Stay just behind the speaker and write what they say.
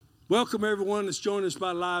Welcome everyone that's joined us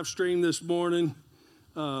by live stream this morning.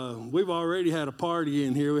 We've already had a party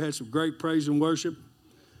in here. We had some great praise and worship.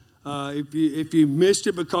 If you missed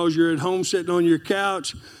it because you're at home sitting on your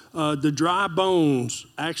couch, the dry bones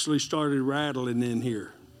actually started rattling in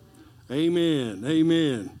here. Amen,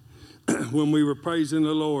 amen. When we were praising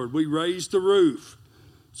the Lord, we raised the roof.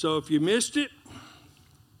 So if you missed it,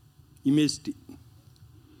 you missed it.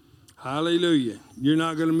 Hallelujah. You're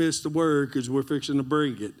not going to miss the word because we're fixing to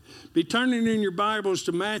bring it. Be turning in your Bibles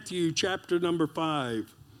to Matthew chapter number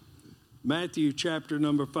 5. Matthew chapter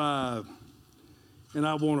number 5. And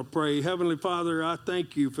I want to pray. Heavenly Father, I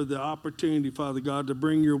thank you for the opportunity, Father God, to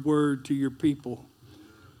bring your word to your people.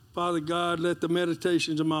 Father God, let the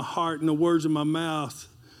meditations of my heart and the words of my mouth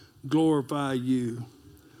glorify you.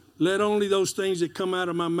 Let only those things that come out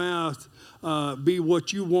of my mouth be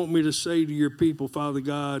what you want me to say to your people, Father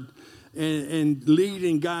God, and lead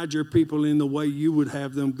and guide your people in the way you would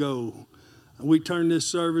have them go. We turn this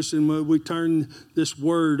service and we turn this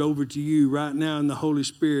word over to you right now in the Holy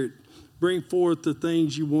Spirit. Bring forth the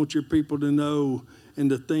things you want your people to know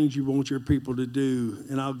and the things you want your people to do.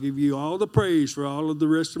 And I'll give you all the praise for all of the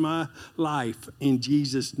rest of my life in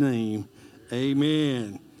Jesus' name.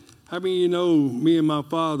 Amen. How many of you know me and my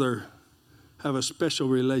father have a special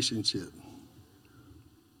relationship?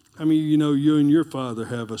 How many of you know you and your father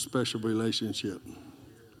have a special relationship?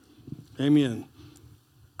 Amen.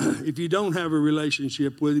 If you don't have a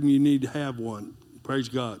relationship with him, you need to have one. Praise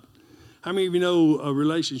God. How many of you know a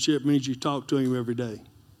relationship means you talk to him every day?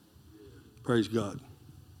 Praise God.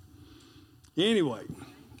 Anyway,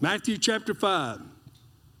 Matthew chapter 5.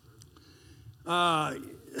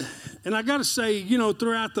 And I got to say,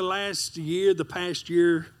 throughout the past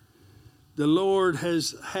year, the Lord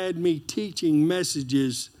has had me teaching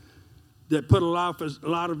messages that put a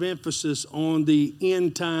lot of emphasis on the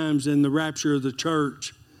end times and the rapture of the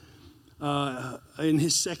church in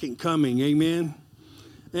his second coming. Amen.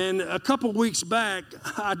 And a couple weeks back,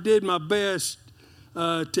 I did my best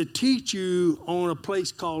to teach you on a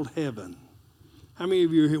place called heaven. How many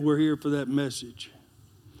of you were here for that message?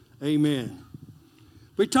 Amen.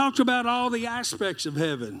 We talked about all the aspects of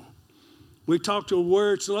heaven. We talked about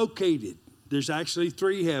where it's located. There's actually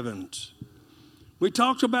 3 heavens. We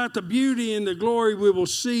talked about the beauty and the glory we will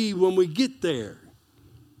see when we get there.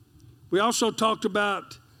 We also talked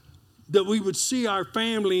about that we would see our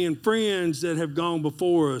family and friends that have gone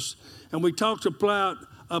before us. And we talked about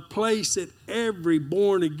a place that every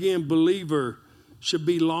born-again believer should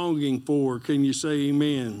be longing for. Can you say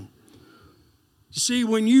amen? See,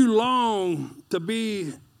 when you long to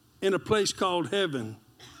be in a place called heaven,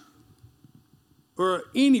 or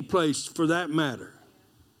any place for that matter,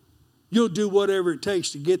 you'll do whatever it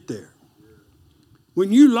takes to get there.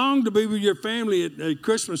 When you long to be with your family at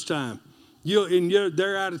Christmas time,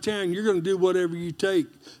 they're out of town, you're going to do whatever it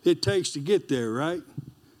takes to get there, right?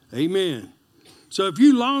 Amen. So if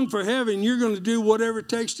you long for heaven, you're going to do whatever it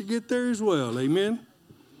takes to get there as well. Amen.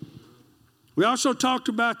 We also talked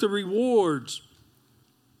about the rewards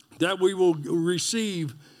that we will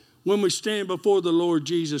receive when we stand before the Lord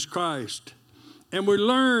Jesus Christ. And we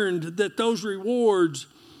learned that those rewards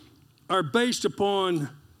are based upon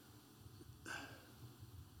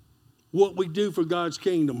what we do for God's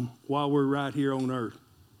kingdom while we're right here on earth.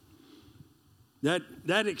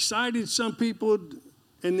 That excited some people,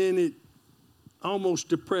 and then it almost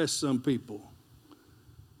depressed some people,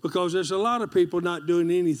 because there's a lot of people not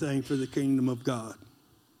doing anything for the kingdom of God.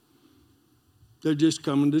 They're just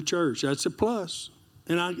coming to church. That's a plus.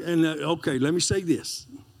 Okay, let me say this.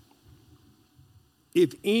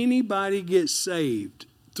 If anybody gets saved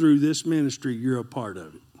through this ministry, you're a part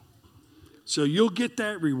of it. So you'll get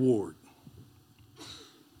that reward.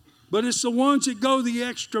 But it's the ones that go the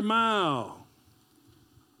extra mile.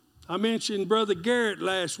 I mentioned Brother Garrett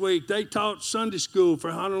last week. They taught Sunday school for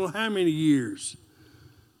I don't know how many years.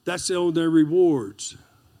 That's their rewards.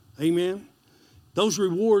 Amen. Those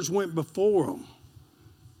rewards went before them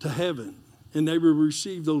to heaven, and they will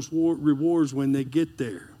receive those rewards when they get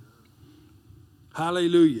there.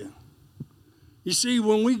 Hallelujah. You see,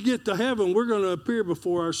 when we get to heaven, we're going to appear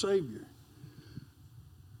before our Savior.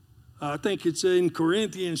 I think it's in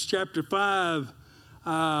Corinthians chapter 5,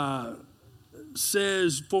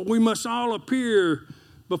 says, "For we must all appear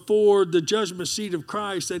before the judgment seat of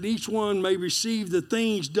Christ, that each one may receive the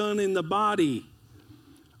things done in the body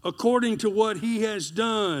according to what he has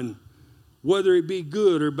done, whether it be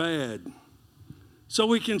good or bad." So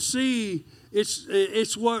we can see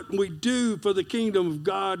it's what we do for the kingdom of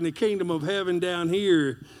God and the kingdom of heaven down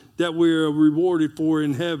here that we're rewarded for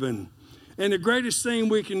in heaven. And the greatest thing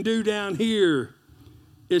we can do down here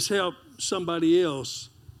is help somebody else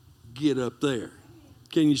get up there.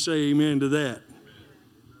 Can you say amen to that?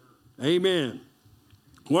 Amen.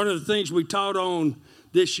 One of the things we taught on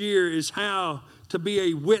this year is how to be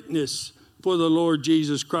a witness for the Lord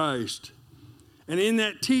Jesus Christ. And in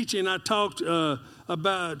that teaching, I talked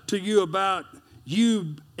about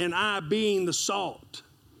you and I being the salt,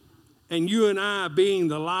 and you and I being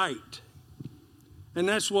the light. And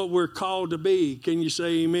that's what we're called to be. Can you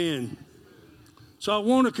say amen? So I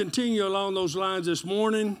want to continue along those lines this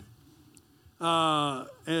morning. And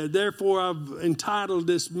therefore, I've entitled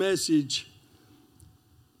this message,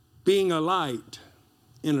 Being a Light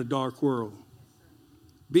in a Dark World.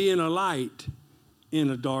 Being a light in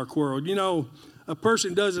a dark world. You know, a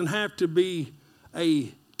person doesn't have to be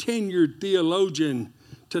a tenured theologian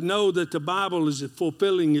to know that the Bible is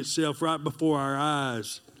fulfilling itself right before our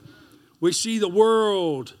eyes. We see the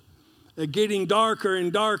world getting darker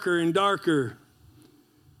and darker and darker.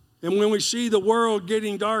 And when we see the world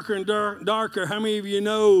getting darker and darker, how many of you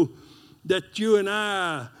know that you and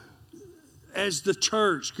I, as the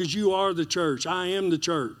church, because you are the church, I am the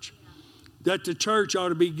church, that the church ought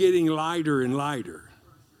to be getting lighter and lighter.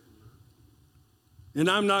 And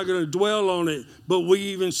I'm not going to dwell on it, but we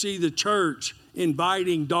even see the church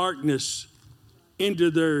inviting darkness into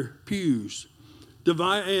their pews,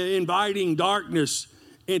 inviting darkness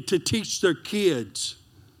and to teach their kids,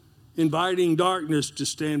 inviting darkness to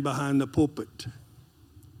stand behind the pulpit.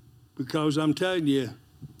 Because I'm telling you,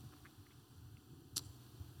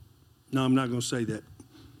 no, I'm not going to say that.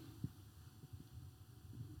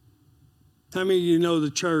 How many of you know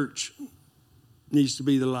the church needs to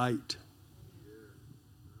be the light?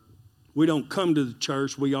 We don't come to the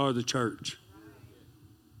church, we are the church.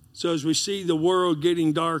 So as we see the world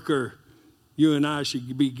getting darker, you and I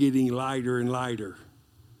should be getting lighter and lighter.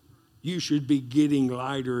 You should be getting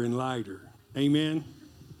lighter and lighter. Amen?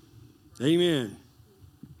 Amen.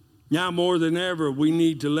 Now more than ever, we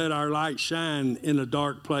need to let our light shine in a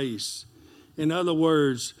dark place. In other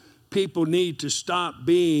words, people need to stop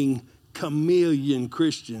being chameleon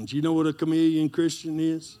Christians. You know what a chameleon Christian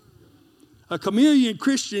is? A chameleon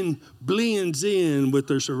Christian blends in with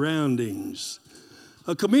their surroundings.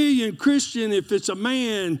 A chameleon Christian, if it's a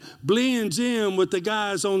man, blends in with the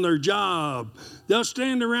guys on their job. They'll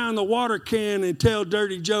stand around the water can and tell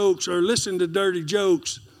dirty jokes or listen to dirty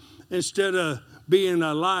jokes instead of being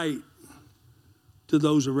a light to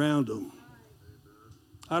those around them.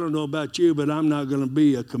 I don't know about you, but I'm not going to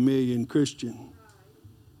be a chameleon Christian.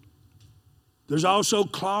 There's also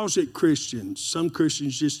closet Christians. Some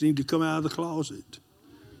Christians just need to come out of the closet.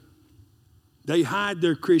 They hide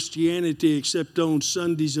their Christianity except on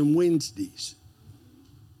Sundays and Wednesdays.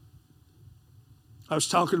 I was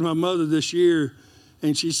talking to my mother this year,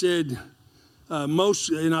 and she said,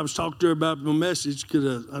 and I was talking to her about my message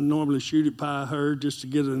because I normally shoot it by her just to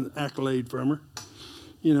get an accolade from her,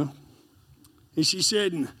 you know. And she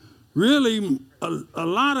said, really, a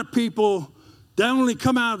lot of people, they only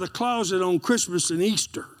come out of the closet on Christmas and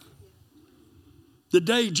Easter. The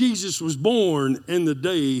day Jesus was born and the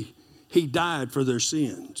day he died for their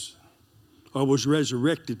sins or was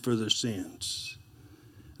resurrected for their sins.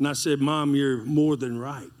 And I said, Mom, you're more than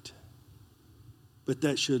right. But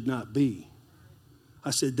that should not be.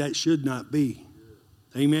 I said, that should not be.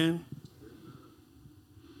 Amen?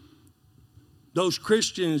 Those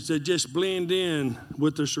Christians that just blend in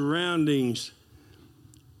with their surroundings,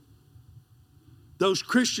 those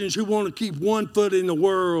Christians who want to keep one foot in the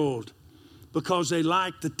world because they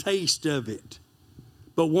like the taste of it,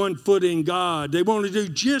 but one foot in God. They want to do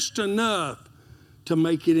just enough to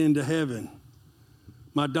make it into heaven.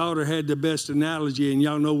 My daughter had the best analogy, and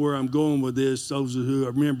y'all know where I'm going with this, those who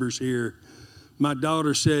are members here. My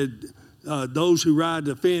daughter said, those who ride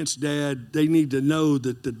the fence, Dad, they need to know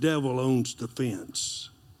that the devil owns the fence.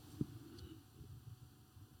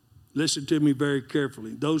 Listen to me very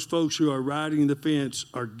carefully. Those folks who are riding the fence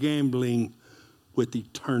are gambling with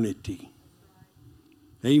eternity.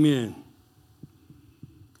 Amen.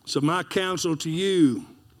 So my counsel to you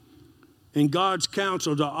and God's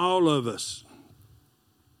counsel to all of us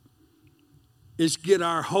is get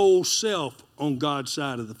our whole self on God's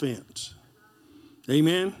side of the fence.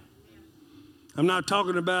 Amen? I'm not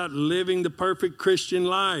talking about living the perfect Christian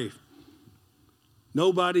life.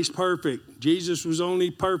 Nobody's perfect. Jesus was only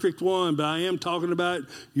perfect one, but I am talking about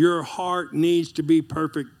your heart needs to be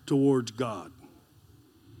perfect towards God.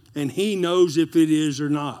 And he knows if it is or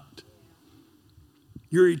not.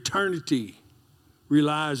 Your eternity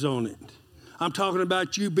relies on it. I'm talking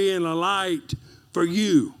about you being a light for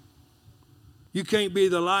you. You can't be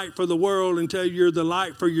the light for the world until you're the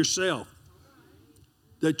light for yourself.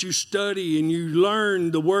 that you study and you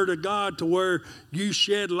learn the Word of God to where you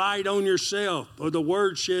shed light on yourself, or the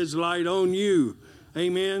Word sheds light on you.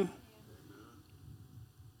 Amen?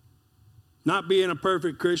 Not being a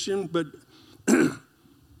perfect Christian, but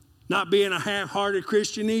not being a half-hearted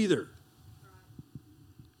Christian either.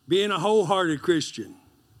 Being a wholehearted Christian.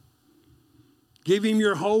 Give Him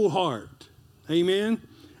your whole heart. Amen?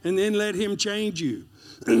 And then let Him change you.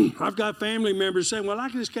 I've got family members saying, well, I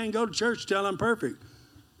just can't go to church till I'm perfect.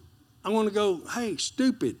 I want to go, hey,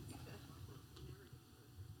 stupid.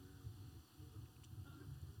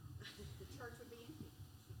 The church would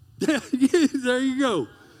be empty. There you go.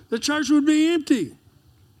 The church would be empty.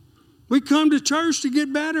 We come to church to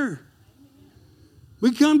get better.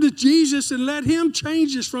 We come to Jesus and let Him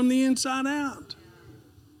change us from the inside out.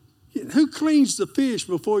 Who cleans the fish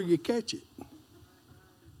before you catch it?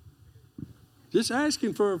 Just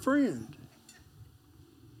asking for a friend.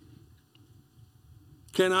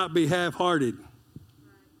 Cannot be half-hearted.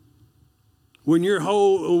 And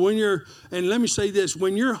let me say this,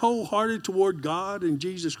 when you're wholehearted toward God and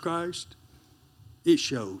Jesus Christ, it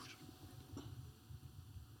shows.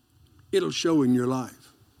 It'll show in your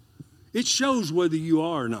life. It shows whether you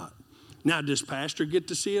are or not. Now, does pastor get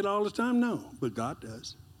to see it all the time? No, but God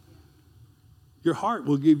does. Your heart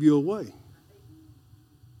will give you away.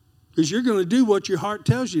 Because you're going to do what your heart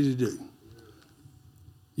tells you to do.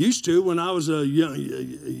 Used to, when I was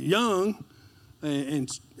young and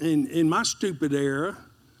in my stupid era,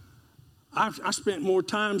 I spent more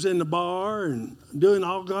times in the bar and doing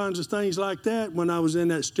all kinds of things like that when I was in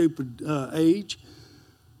that stupid age,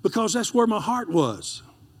 because that's where my heart was.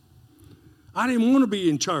 I didn't want to be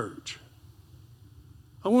in church.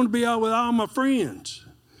 I wanted to be out with all my friends.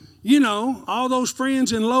 You know, all those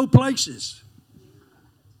friends in low places.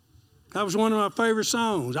 That was one of my favorite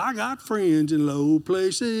songs. I got friends in low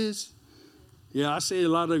places. Yeah, I see a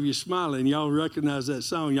lot of you smiling. Y'all recognize that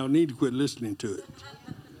song. Y'all need to quit listening to it.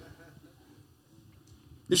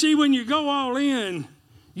 You see, when you go all in,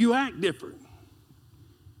 you act different.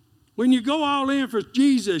 When you go all in for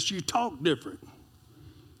Jesus, you talk different.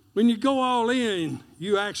 When you go all in,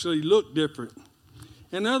 you actually look different.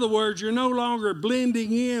 In other words, you're no longer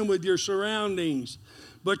blending in with your surroundings,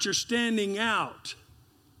 but you're standing out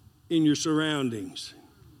in your surroundings.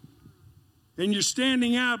 And you're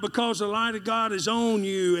standing out because the light of God is on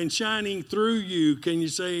you and shining through you. Can you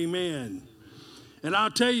say amen? And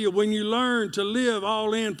I'll tell you, when you learn to live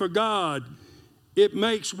all in for God, it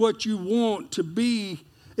makes what you want to be,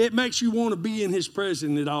 it makes you want to be in His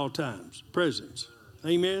presence at all times. Presence.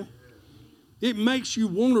 Amen? It makes you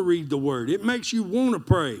want to read the Word. It makes you want to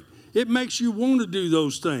pray. It makes you want to do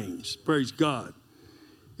those things. Praise God.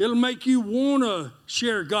 It'll make you want to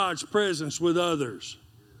share God's presence with others.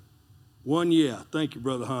 Yeah. Thank you,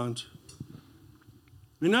 Brother Hans.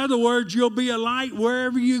 In other words, you'll be a light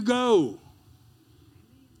wherever you go.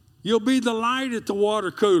 You'll be the light at the water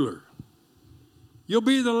cooler. You'll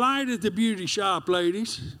be the light at the beauty shop,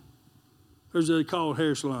 ladies. Or they call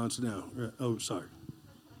hair salons now. Oh, sorry.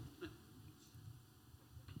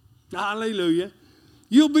 Hallelujah.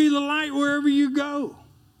 You'll be the light wherever you go.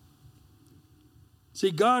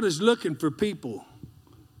 See, God is looking for people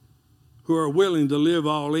who are willing to live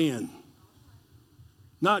all in.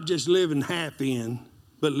 Not just living half in,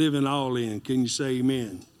 but living all in. Can you say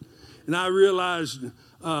amen? And I realize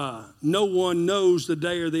no one knows the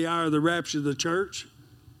day or the hour of the rapture of the church.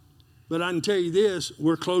 But I can tell you this,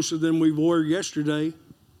 we're closer than we were yesterday.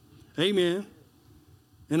 Amen.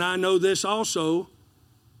 And I know this also,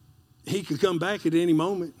 He could come back at any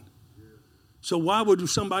moment. So why would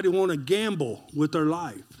somebody want to gamble with their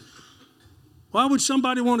life? Why would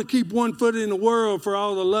somebody want to keep one foot in the world for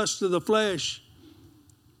all the lust of the flesh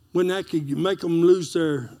when that could make them lose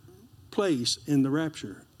their place in the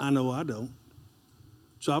rapture? I know I don't.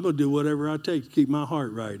 So I'm going to do whatever I take to keep my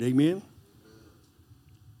heart right. Amen?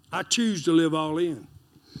 I choose to live all in.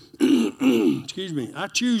 Excuse me. I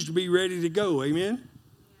choose to be ready to go. Amen?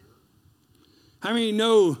 How many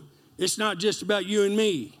know it's not just about you and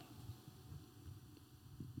me?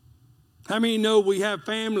 How many know we have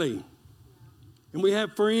family and we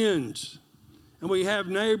have friends and we have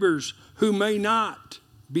neighbors who may not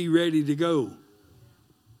be ready to go?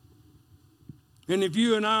 And if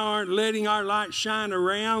you and I aren't letting our light shine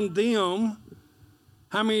around them,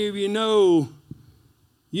 how many of you know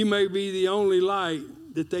you may be the only light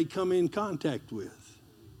that they come in contact with?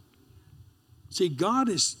 See, God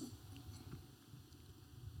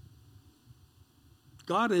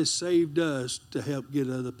has saved us to help get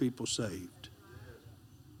other people saved.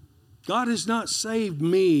 God has not saved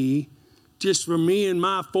me just for me and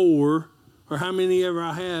my four or how many ever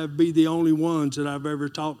I have be the only ones that I've ever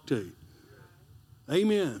talked to.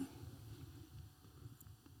 Amen.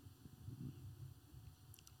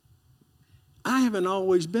 I haven't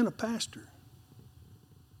always been a pastor.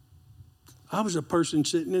 I was a person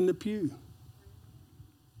sitting in the pew.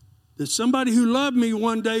 That somebody who loved me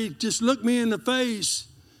one day just looked me in the face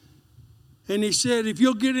and he said, if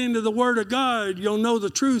you'll get into the Word of God, you'll know the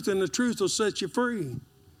truth and the truth will set you free.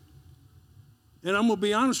 And I'm going to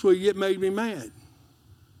be honest with you, it made me mad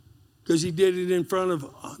because he did it in front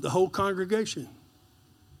of the whole congregation.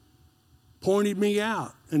 Pointed me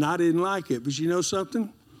out and I didn't like it. But you know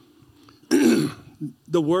something?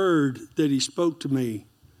 The word that he spoke to me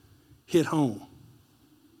hit home.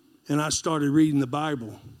 And I started reading the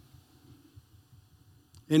Bible.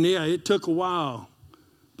 And yeah, it took a while,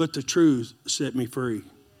 but the truth set me free.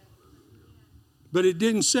 But it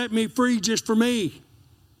didn't set me free just for me.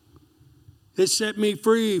 It set me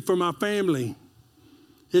free for my family.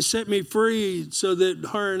 It set me free so that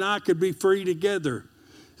her and I could be free together.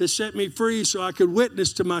 It set me free so I could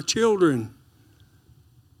witness to my children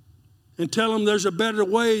and tell them there's a better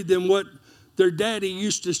way than what their daddy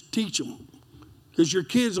used to teach them. Because your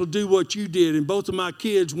kids will do what you did. And both of my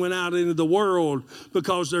kids went out into the world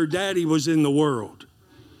because their daddy was in the world.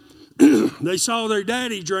 They saw their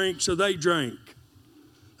daddy drink, so they drank.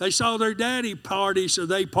 They saw their daddy party, so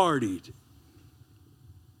they partied.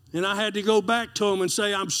 And I had to go back to them and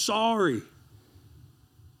say, I'm sorry.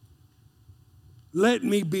 Let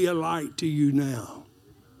me be a light to you now.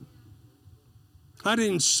 I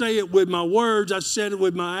didn't say it with my words, I said it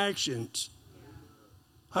with my actions.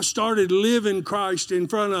 I started living Christ in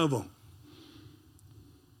front of them.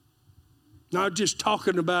 Not just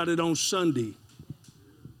talking about it on Sunday.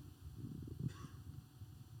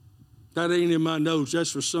 That ain't in my notes.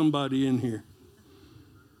 That's for somebody in here.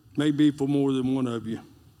 Maybe for more than one of you.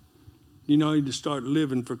 You know, you need to start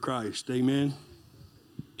living for Christ. Amen.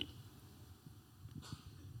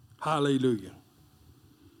 Hallelujah.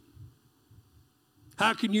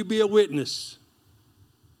 How can you be a witness?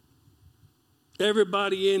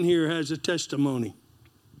 Everybody in here has a testimony.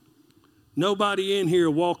 Nobody in here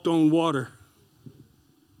walked on water.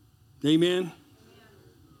 Amen.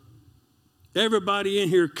 Everybody in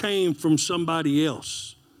here came from somebody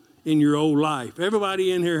else in your old life.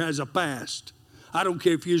 Everybody in here has a past. I don't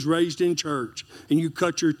care if you was raised in church and you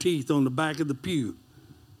cut your teeth on the back of the pew.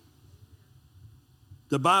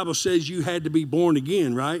 The Bible says you had to be born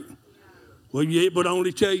again, right? Well, it would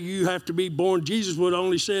only tell you have to be born. Jesus would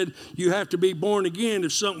only said you have to be born again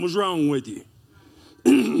if something was wrong with you.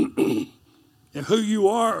 And who you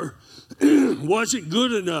are wasn't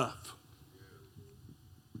good enough.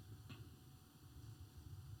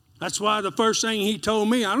 That's why the first thing he told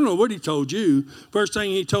me, I don't know what he told you, first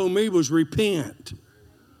thing he told me was repent.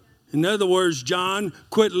 In other words, John,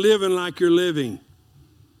 quit living like you're living.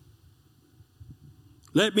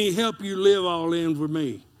 Let me help you live all in with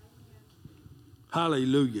me.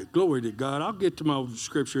 Hallelujah. Glory to God. I'll get to my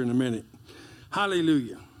scripture in a minute.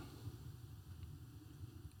 Hallelujah.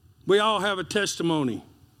 We all have a testimony.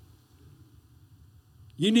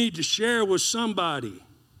 You need to share with somebody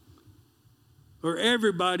or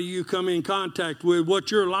everybody you come in contact with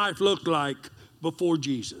what your life looked like before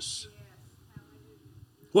Jesus.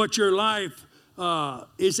 What your life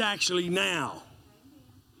is actually now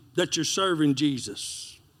that you're serving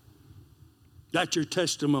Jesus. That's your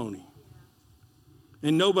testimony.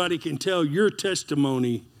 And nobody can tell your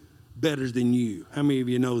testimony better than you. How many of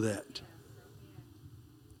you know that?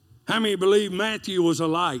 How many believe Matthew was a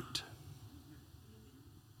light?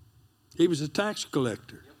 He was a tax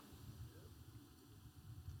collector.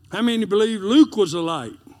 How many believe Luke was a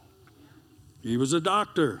light? He was a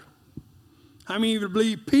doctor. How many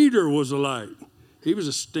believe Peter was a light? He was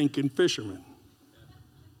a stinking fisherman.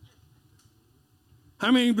 How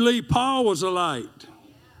many believe Paul was a light?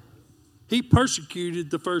 He persecuted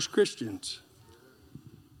the first Christians.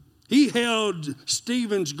 He held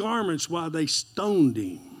Stephen's garments while they stoned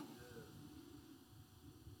him.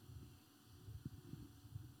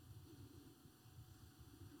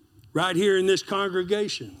 Right here in this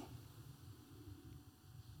congregation,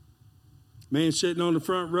 man sitting on the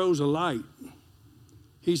front row is a light.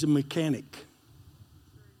 He's a mechanic.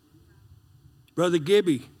 Brother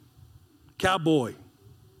Gibby, cowboy.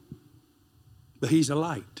 But he's a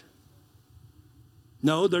light.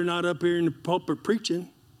 No, they're not up here in the pulpit preaching,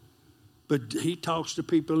 but he talks to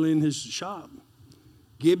people in his shop.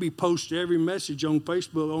 Gibby posts every message on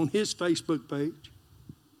Facebook, on his Facebook page.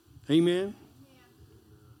 Amen.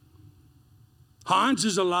 Hans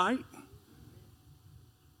is a light.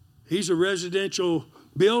 He's a residential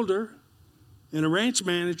builder and a ranch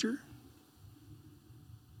manager.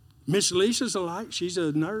 Miss Lisa's a light. She's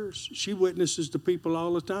a nurse. She witnesses to people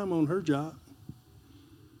all the time on her job.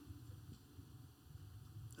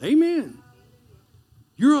 Amen.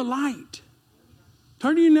 You're a light.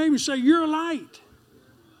 Turn to your neighbor and say, you're a light.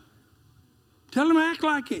 Tell them to act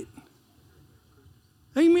like it.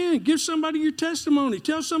 Amen. Give somebody your testimony.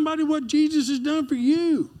 Tell somebody what Jesus has done for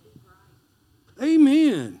you.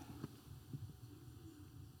 Amen.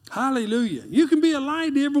 Hallelujah. You can be a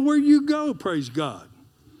light everywhere you go, praise God.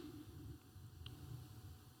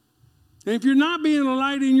 And if you're not being a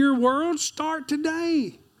light in your world, start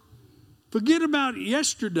today. Forget about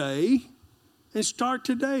yesterday and start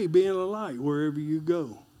today being a light wherever you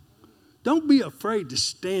go. Don't be afraid to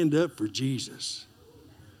stand up for Jesus.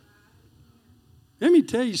 Let me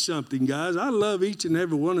tell you something, guys. I love each and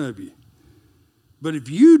every one of you. But if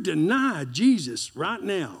you deny Jesus right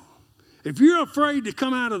now, if you're afraid to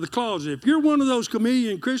come out of the closet, if you're one of those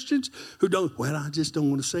chameleon Christians who don't, well, I just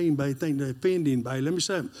don't want to say anybody, think to offend anybody. Let me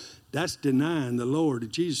say something. That's denying the Lord.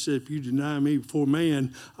 And Jesus said, if you deny me before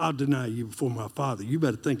man, I'll deny you before my Father. You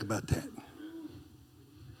better think about that.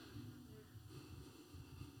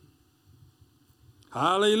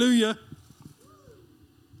 Hallelujah.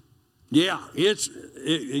 Yeah,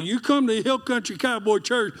 you come to Hill Country Cowboy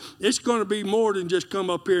Church, it's going to be more than just come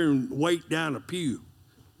up here and wait down a pew.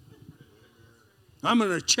 I'm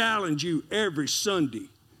going to challenge you every Sunday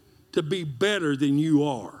to be better than you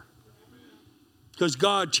are. Because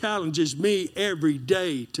God challenges me every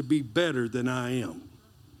day to be better than I am.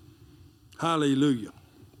 Hallelujah.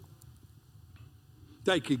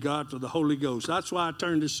 Thank you, God, for the Holy Ghost. That's why I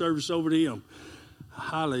turned this service over to Him.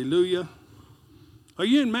 Hallelujah. Are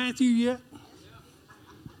you in Matthew yet?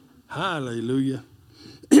 Hallelujah.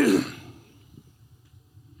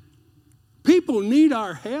 People need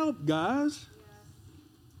our help, guys.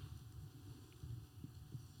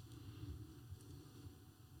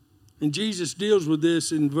 And Jesus deals with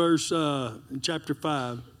this in chapter 5.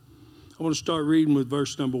 I want to start reading with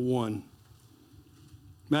verse number 1.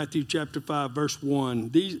 Matthew chapter 5, verse 1.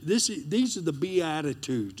 These are the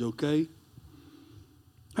Beatitudes, okay?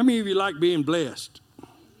 How many of you like being blessed?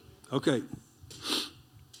 Okay.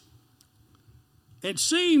 And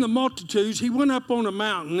seeing the multitudes, he went up on a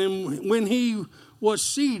mountain, and when he was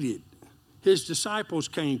seated, his disciples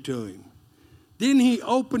came to him. Then he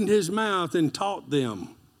opened his mouth and taught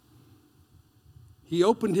them. He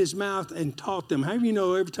opened his mouth and taught them. How do you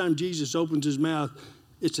know every time Jesus opens his mouth,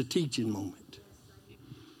 it's a teaching moment?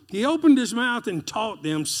 He opened his mouth and taught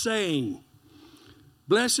them, saying,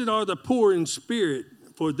 blessed are the poor in spirit,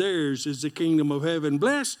 for theirs is the kingdom of heaven.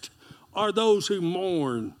 Blessed are those who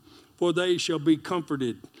mourn, for they shall be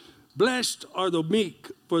comforted. Blessed are the meek,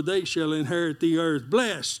 for they shall inherit the earth.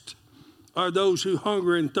 Blessed are those who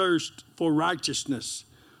hunger and thirst for righteousness,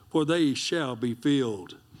 for they shall be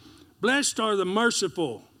filled. Blessed are the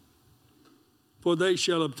merciful, for they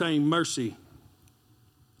shall obtain mercy.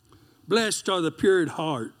 Blessed are the pure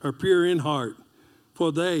in heart,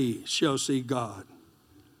 for they shall see God.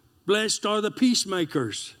 Blessed are the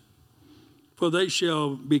peacemakers, for they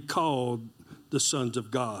shall be called the sons of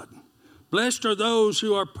God. Blessed are those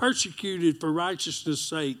who are persecuted for righteousness'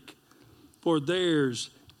 sake, for theirs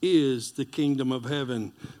is the kingdom of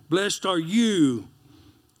heaven. Blessed are you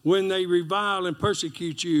when they revile and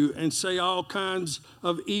persecute you and say all kinds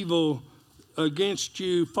of evil against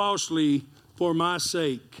you falsely for my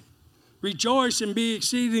sake. Rejoice and be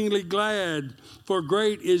exceedingly glad, for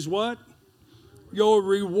great is what? Your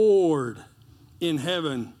reward in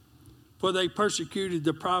heaven. For they persecuted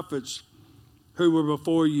the prophets who were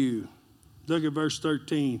before you. Look at verse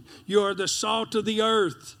 13. You are the salt of the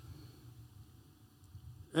earth.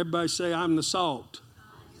 Everybody say, I'm the salt.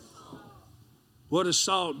 What does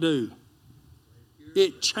salt do?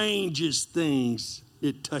 It changes things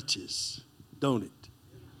it touches, don't it?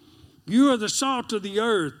 You are the salt of the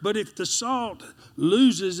earth, but if the salt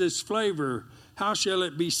loses its flavor, how shall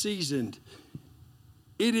it be seasoned?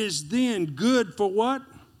 It is then good for what?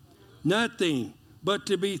 Nothing, but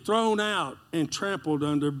to be thrown out and trampled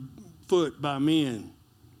underfoot by men.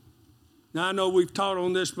 Now, I know we've taught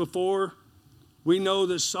on this before. We know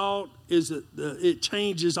that salt it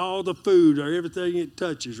changes all the food or everything it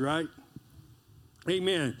touches, right?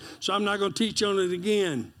 Amen. So I'm not going to teach on it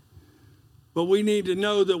again. But we need to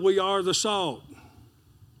know that we are the salt.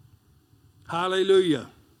 Hallelujah.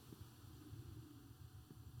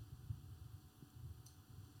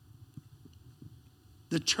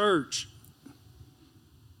 The church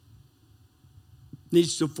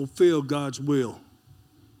needs to fulfill God's will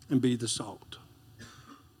and be the salt.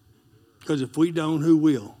 Because if we don't, who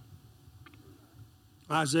will?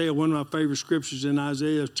 Isaiah, one of my favorite scriptures in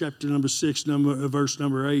Isaiah chapter number 6, verse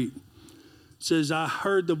number 8. It says, I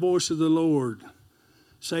heard the voice of the Lord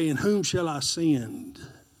saying, whom shall I send?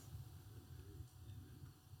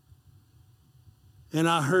 And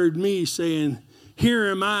I heard me saying,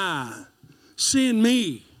 here am I, send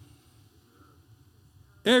me.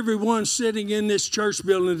 Everyone sitting in this church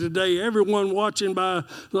building today, everyone watching by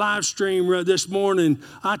live stream this morning,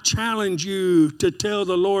 I challenge you to tell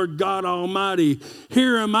the Lord God Almighty,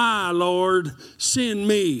 here am I, Lord, send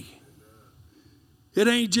me. It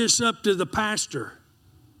ain't just up to the pastor.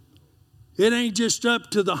 It ain't just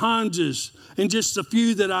up to the Hanses and just the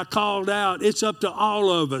few that I called out. It's up to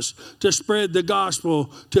all of us to spread the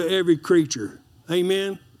gospel to every creature.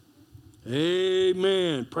 Amen?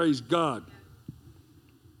 Amen. Praise God.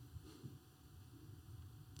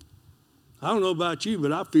 I don't know about you,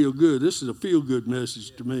 but I feel good. This is a feel-good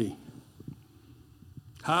message to me.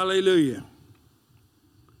 Hallelujah.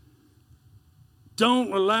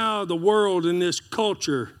 Don't allow the world and this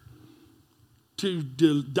culture to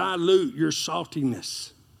dilute your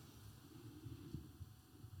saltiness.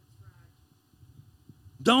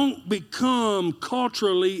 Don't become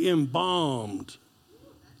culturally embalmed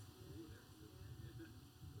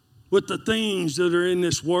with the things that are in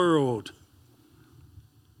this world.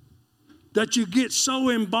 That you get so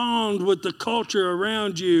embalmed with the culture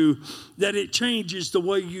around you that it changes the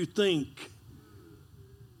way you think.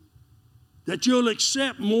 That you'll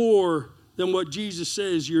accept more than what Jesus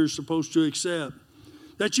says you're supposed to accept.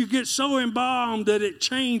 That you get so embalmed that it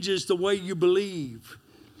changes the way you believe.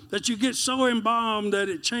 That you get so embalmed that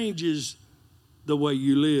it changes the way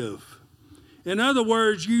you live. In other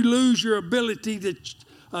words, you lose your ability to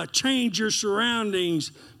change your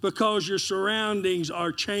surroundings because your surroundings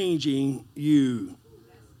are changing you.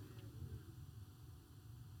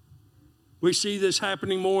 We see this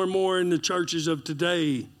happening more and more in the churches of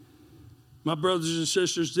today. My brothers and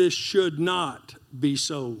sisters, this should not be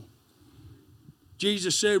so.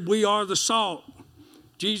 Jesus said, we are the salt.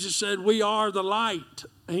 Jesus said, we are the light.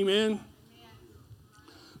 Amen.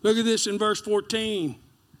 Look at this in verse 14.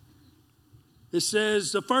 It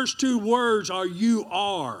says, the first two words are you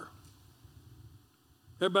are.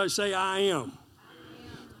 Everybody say, I am.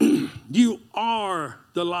 You are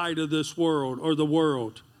the light of this world or the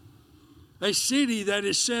world. A city that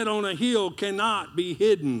is set on a hill cannot be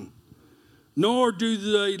hidden, nor do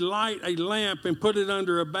they light a lamp and put it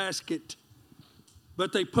under a basket,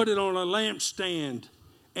 but they put it on a lampstand,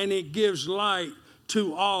 and it gives light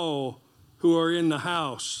to all who are in the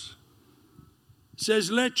house. It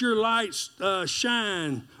says, let your light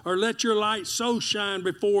shine, or let your light so shine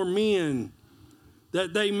before men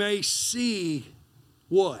that they may see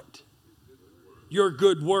what? Your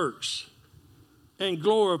good works and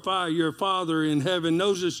glorify your Father in heaven.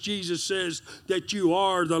 Notice Jesus says that you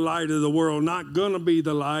are the light of the world, not going to be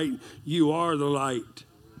the light. You are the light.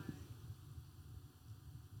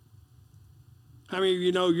 How many of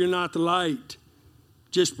you know you're not the light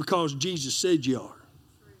just because Jesus said you are?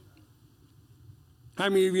 How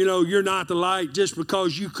many of you know you're not the light just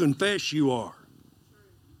because you confess you are?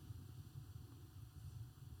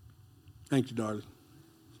 Thank you, darling.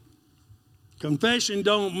 Confession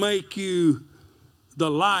don't make you the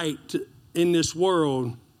light in this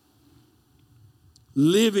world.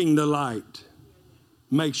 Living the light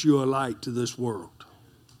makes you a light to this world.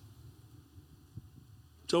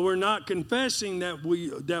 So we're not confessing that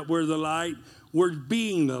we're the light, we're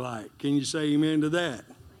being the light. Can you say amen to that?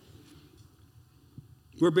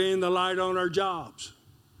 We're being the light on our jobs.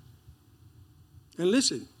 And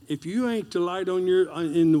listen, if you ain't the light on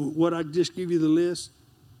in what I just give you the list,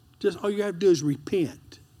 just all you have to do is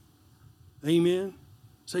repent. Amen.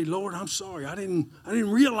 Say, Lord, I'm sorry. I didn't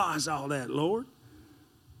realize all that, Lord.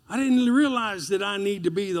 I didn't realize that I need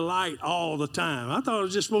to be the light all the time. I thought I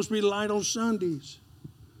was just supposed to be the light on Sundays.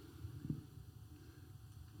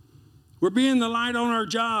 We're being the light on our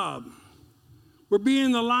job. We're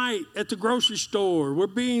being the light at the grocery store. We're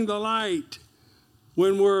being the light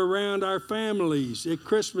when we're around our families at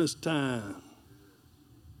Christmas time.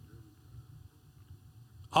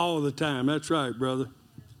 All the time. That's right, brother.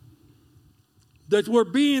 That we're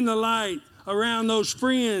being the light around those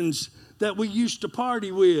friends that we used to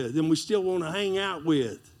party with and we still want to hang out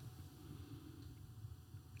with.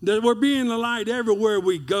 That we're being the light everywhere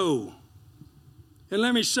we go. And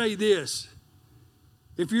let me say this.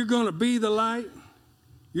 If you're going to be the light,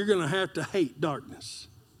 you're going to have to hate darkness.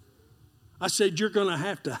 I said you're going to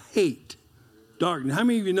have to hate darkness. How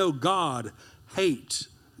many of you know God hates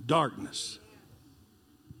darkness?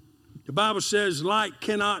 The Bible says light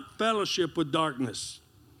cannot fellowship with darkness.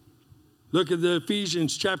 Look at the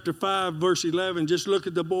Ephesians chapter 5, verse 11. Just look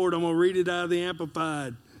at the board. I'm going to read it out of the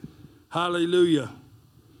Amplified. Hallelujah.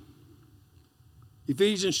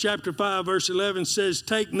 Ephesians chapter 5, verse 11 says,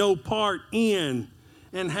 take no part in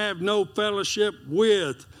and have no fellowship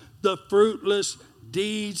with the fruitless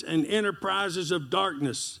deeds and enterprises of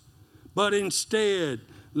darkness, but instead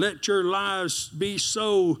let your lives be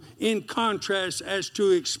so in contrast as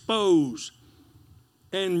to expose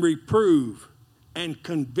and reprove and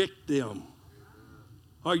convict them.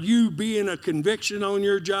 Are you being a conviction on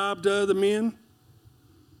your job to other men?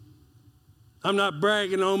 I'm not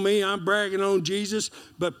bragging on me, I'm bragging on Jesus.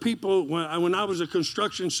 But people, when I was a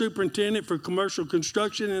construction superintendent for commercial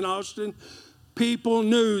construction in Austin, people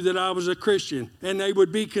knew that I was a Christian, and they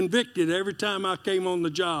would be convicted every time I came on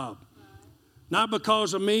the job. Not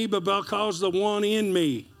because of me, but because of the one in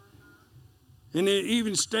me. And then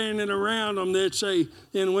even standing around them, they'd say,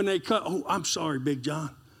 and when they cut, oh, I'm sorry, Big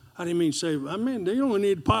John. I didn't mean to say, I mean, they don't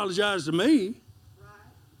need to apologize to me.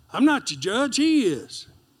 I'm not your judge, he is.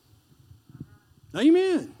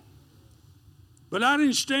 Amen. But I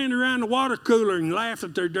didn't stand around the water cooler and laugh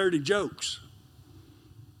at their dirty jokes.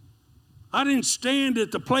 I didn't stand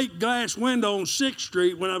at the plate glass window on 6th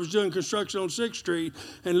Street when I was doing construction on 6th Street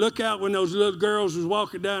and look out when those little girls was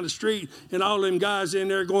walking down the street and all them guys in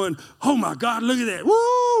there going, oh my God, look at that.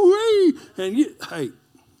 Woo-wee. And hey,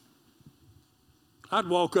 I'd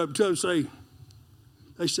walk up to them and say,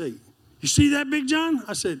 they say, you see that, Big John?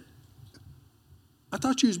 I said, I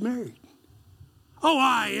thought you was married. Oh,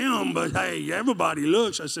 I am, but hey, everybody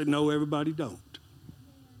looks. I said, no, everybody don't.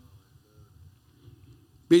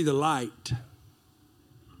 Be the light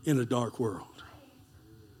in a dark world.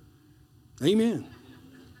 Amen.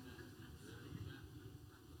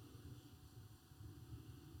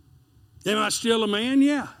 Am I still a man?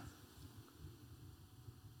 Yeah.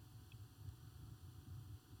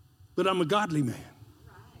 But I'm a godly man.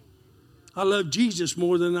 I love Jesus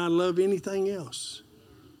more than I love anything else.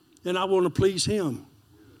 And I want to please him.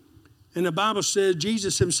 And the Bible says,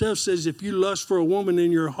 Jesus himself says, if you lust for a woman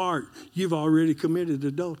in your heart, you've already committed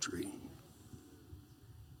adultery.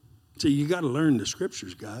 See, you got to learn the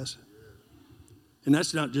scriptures, guys. And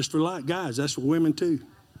that's not just for guys, that's for women too.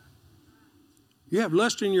 You have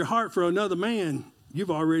lust in your heart for another man,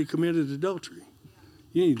 you've already committed adultery.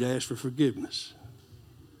 You need to ask for forgiveness.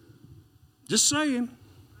 Just saying.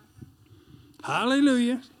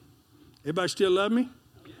 Hallelujah. Everybody still love me?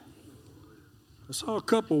 I saw a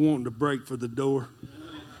couple wanting to break for the door.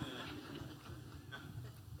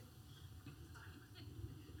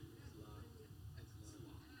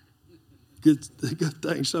 Good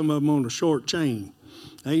thing some of them on a short chain.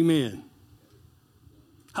 Amen.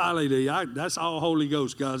 Hallelujah. That's all Holy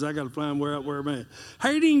Ghost, guys. I got to find where I'm at.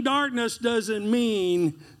 Hating darkness doesn't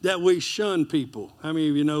mean that we shun people. How many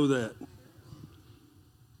of you know that?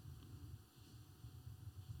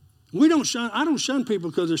 I don't shun people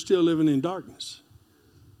because they're still living in darkness.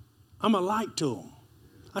 I'm a light to them.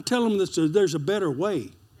 I tell them that there's a better way.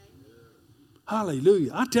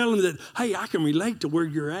 Hallelujah. I tell them that, hey, I can relate to where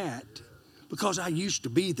you're at because I used to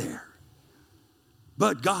be there.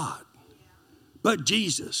 But God. But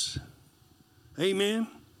Jesus. Amen.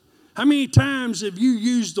 How many times have you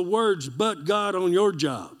used the words but God on your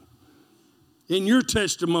job? In your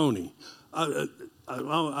testimony?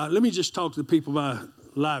 Let me just talk to the people by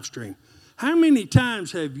live stream. How many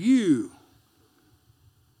times have you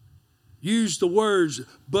used the words,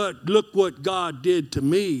 but look what God did to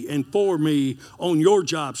me and for me on your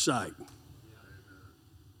job site?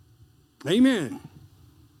 Amen.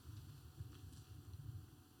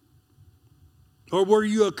 Or were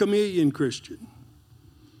you a chameleon Christian?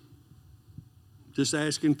 Just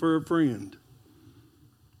asking for a friend.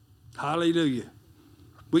 Hallelujah.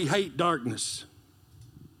 We hate darkness.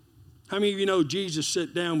 How many of you know Jesus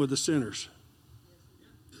sat down with the sinners?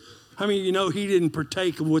 How many of you know he didn't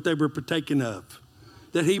partake of what they were partaking of?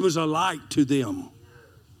 That he was a light to them.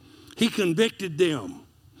 He convicted them.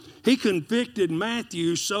 He convicted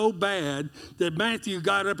Matthew so bad that Matthew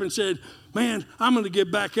got up and said, man, I'm going to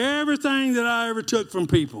give back everything that I ever took from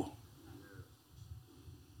people.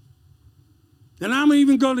 And I'm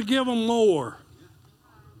even going to give them more.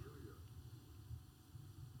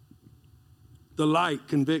 The light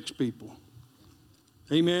convicts people.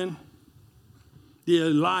 Amen. The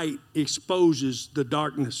light exposes the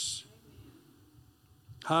darkness.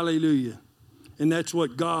 Hallelujah. And that's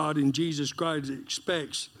what God and Jesus Christ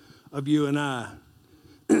expects of you and I.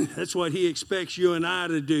 That's what he expects you and I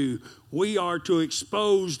to do. We are to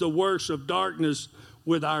expose the works of darkness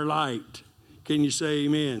with our light. Can you say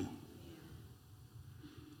amen?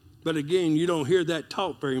 But again, you don't hear that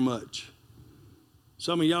taught very much.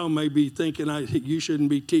 Some of y'all may be thinking you shouldn't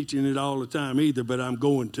be teaching it all the time either, but I'm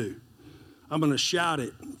going to. I'm going to shout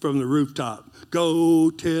it from the rooftop. Go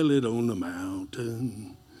tell it on the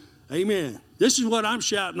mountain. Amen. This is what I'm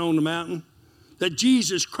shouting on the mountain, that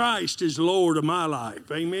Jesus Christ is Lord of my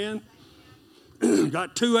life. Amen.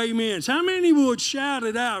 Got 2 amens. How many would shout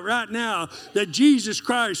it out right now that Jesus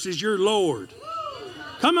Christ is your Lord?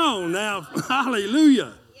 Come on now.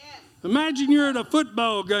 Hallelujah. Imagine you're at a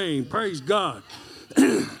football game. Praise God.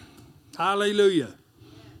 Hallelujah.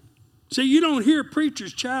 See, you don't hear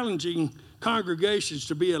preachers challenging congregations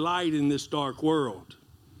to be a light in this dark world.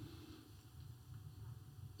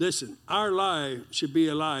 Listen, our life should be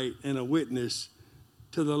a light and a witness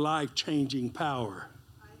to the life-changing power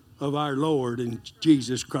of our Lord and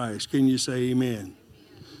Jesus Christ. Can you say amen?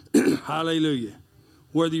 Hallelujah.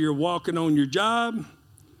 Whether you're walking on your job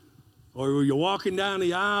or you're walking down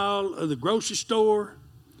the aisle of the grocery store,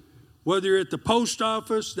 whether you're at the post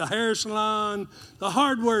office, the hair salon, the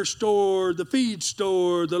hardware store, the feed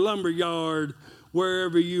store, the lumber yard,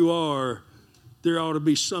 wherever you are, there ought to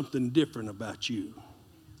be something different about you.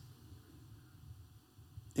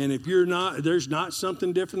 And if there's not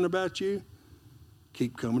something different about you,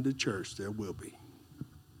 keep coming to church. There will be.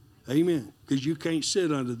 Amen. Because you can't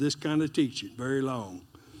sit under this kind of teaching very long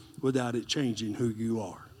without it changing who you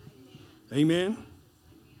are. Amen.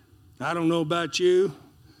 I don't know about you,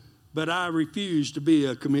 but I refuse to be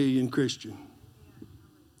a chameleon Christian.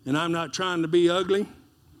 And I'm not trying to be ugly,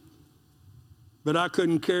 but I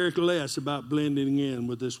couldn't care less about blending in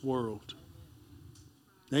with this world.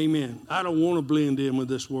 Amen. I don't want to blend in with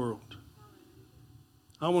this world.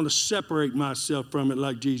 I want to separate myself from it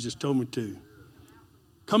like Jesus told me to.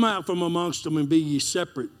 Come out from amongst them and be ye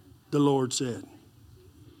separate, the Lord said.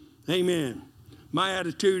 Amen. My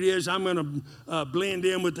attitude is I'm going to blend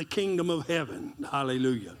in with the kingdom of heaven.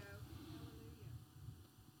 Hallelujah.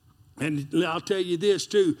 And I'll tell you this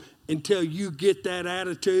too, until you get that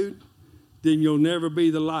attitude, then you'll never be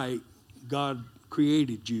the light God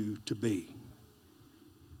created you to be.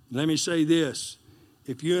 Let me say this.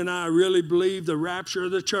 If you and I really believe the rapture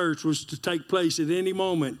of the church was to take place at any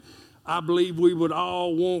moment, I believe we would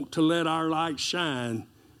all want to let our light shine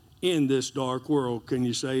in this dark world. Can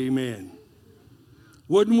you say amen?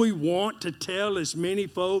 Wouldn't we want to tell as many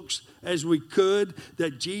folks as we could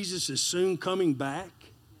that Jesus is soon coming back?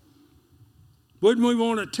 Wouldn't we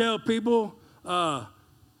want to tell people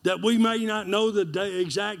that we may not know the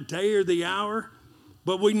exact day or the hour,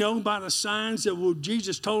 but we know by the signs that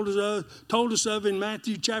Jesus told us of in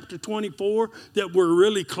Matthew chapter 24 that we're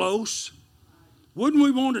really close? Wouldn't we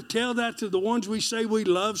want to tell that to the ones we say we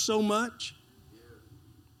love so much?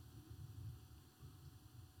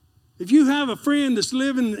 If you have a friend that's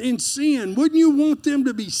living in sin, wouldn't you want them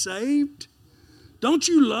to be saved? Don't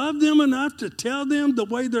you love them enough to tell them the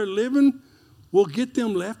way they're living will get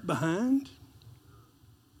them left behind?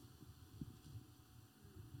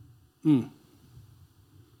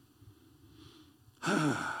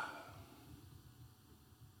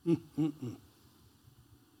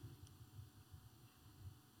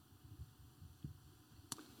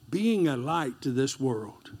 Being a light to this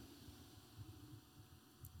world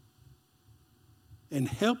and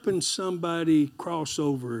helping somebody cross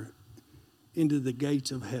over into the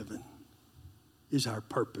gates of heaven is our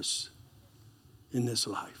purpose in this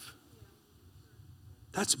life.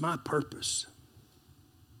 That's my purpose.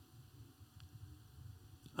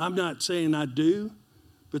 I'm not saying I do,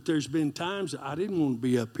 but there's been times that I didn't want to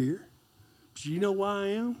be up here. But you know why I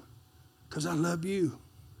am? Because I love you.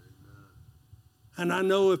 And I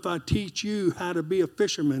know if I teach you how to be a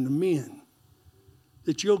fisherman of men,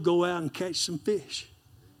 that you'll go out and catch some fish.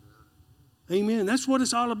 Amen. That's what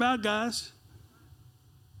it's all about, guys.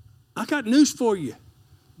 I got news for you.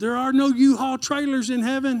 There are no U-Haul trailers in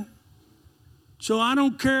heaven. So I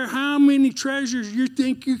don't care how many treasures you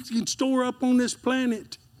think you can store up on this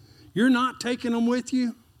planet. You're not taking them with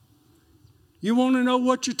you. You want to know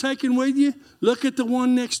what you're taking with you? Look at the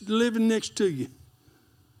one living next to you.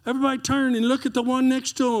 Everybody turn and look at the one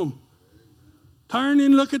next to them. Turn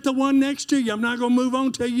and look at the one next to you. I'm not going to move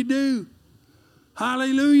on till you do.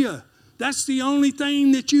 Hallelujah. That's the only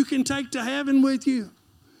thing that you can take to heaven with you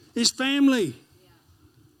is family,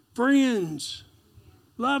 friends,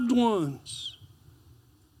 loved ones,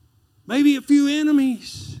 maybe a few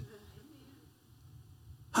enemies.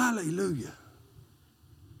 Hallelujah.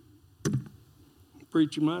 I'm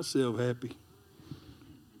preaching myself happy.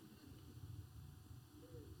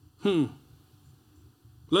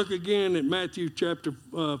 Look again at Matthew chapter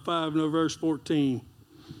 5, no, verse 14.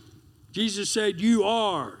 Jesus said, you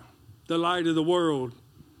are the light of the world.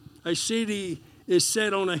 A city is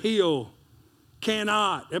set on a hill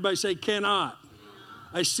Cannot. Everybody say cannot.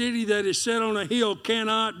 A city that is set on a hill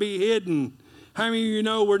cannot be hidden. How many of you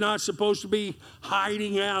know we're not supposed to be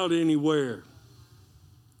hiding out anywhere?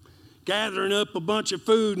 Gathering up a bunch of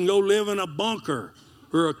food and go live in a bunker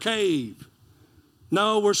or a cave.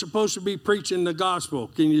 No, we're supposed to be preaching the gospel.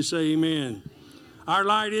 Can you say amen? Our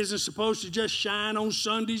light isn't supposed to just shine on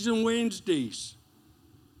Sundays and Wednesdays.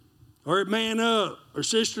 Or at Man Up, or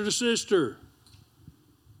Sister to Sister.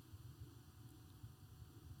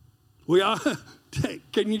 We all,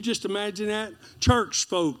 can you just imagine that? Church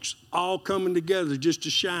folks all coming together just to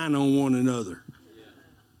shine on one another. Yeah.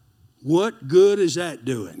 What good is that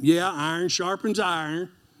doing? Yeah, iron sharpens iron. Right.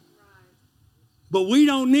 But we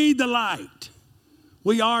don't need the light.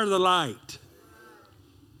 We are the light.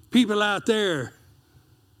 People out there,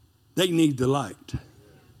 they need the light.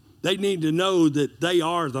 They need to know that they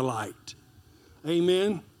are the light.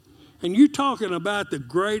 Amen? And you're talking about the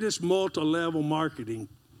greatest multi-level marketing.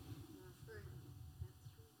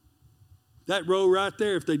 That row right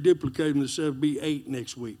there, if they duplicate themselves, will be 8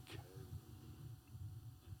 next week.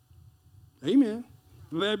 Amen.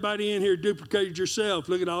 If everybody in here duplicated yourself,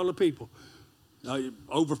 look at all the people.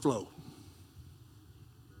 Overflow.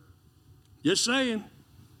 Just saying.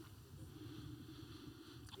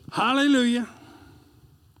 Hallelujah.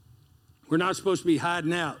 We're not supposed to be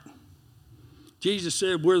hiding out. Jesus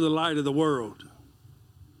said we're the light of the world.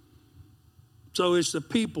 So it's the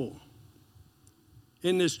people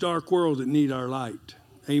in this dark world that need our light.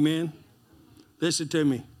 Amen? Listen to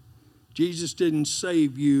me. Jesus didn't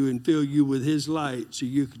save you and fill you with his light so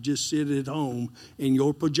you could just sit at home in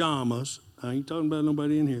your pajamas. I ain't talking about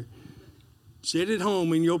nobody in here. Sit at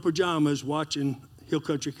home in your pajamas watching Hill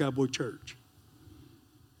Country Cowboy Church.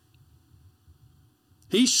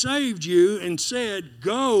 He saved you and said,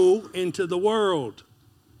 go into the world.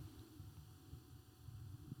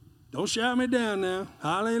 Don't shout me down now.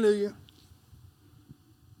 Hallelujah.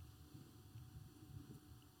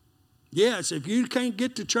 Yes, if you can't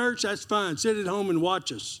get to church, that's fine. Sit at home and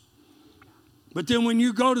watch us. But then when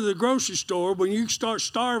you go to the grocery store, when you start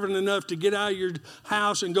starving enough to get out of your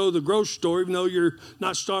house and go to the grocery store, even though you're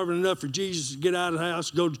not starving enough for Jesus to get out of the house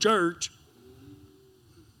and go to church,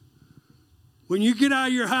 when you get out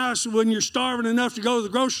of your house, when you're starving enough to go to the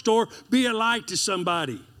grocery store, be a light to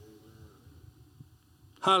somebody.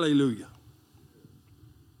 Hallelujah.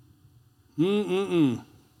 Getting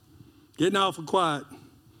awful quiet.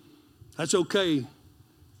 That's okay.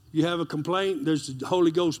 You have a complaint, there's the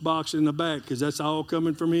Holy Ghost box in the back because that's all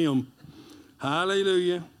coming from him.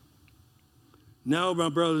 Hallelujah. No, my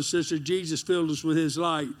brothers and sisters, Jesus filled us with his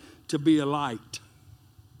light to be a light.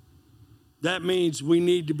 That means we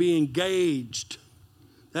need to be engaged.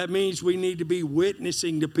 That means we need to be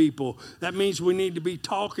witnessing to people. That means we need to be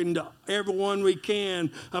talking to everyone we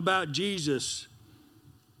can about Jesus.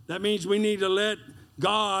 That means we need to let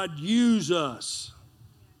God use us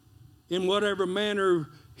in whatever manner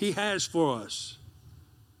he has for us.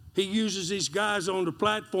 He uses these guys on the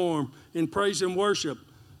platform in praise and worship,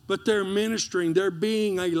 but they're ministering. They're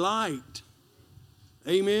being a light.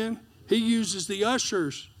 Amen? He uses the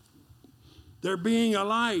ushers. They're being a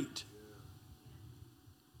light.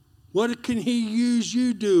 What can he use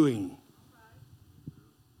you doing?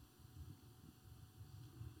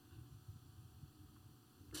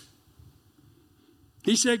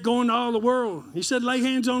 He said, go into all the world. He said, lay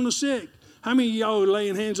hands on the sick. How many of y'all are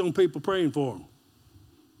laying hands on people praying for them?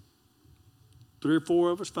 3 or 4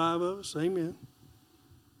 of us, 5 of us. Amen.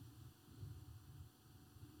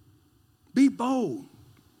 Be bold.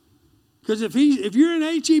 Because if you're in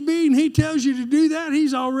HEB and he tells you to do that,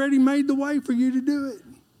 he's already made the way for you to do it.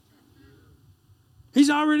 He's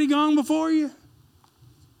already gone before you.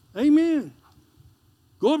 Amen.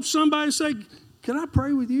 Go up to somebody and say, can I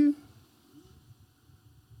pray with you?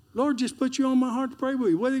 Lord just put you on my heart to pray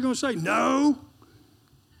with you. What are they going to say? No.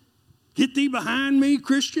 Get thee behind me,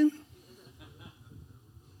 Christian.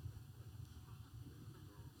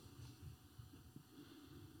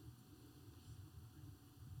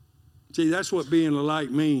 See, that's what being a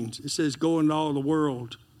light means. It says go into all the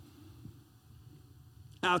world.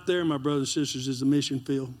 Out there, my brothers and sisters, is a mission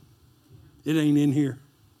field. It ain't in here.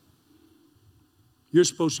 You're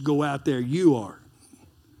supposed to go out there. You are.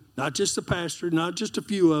 Not just the pastor, not just a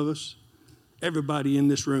few of us. Everybody in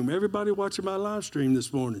this room. Everybody watching my live stream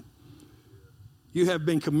this morning. You have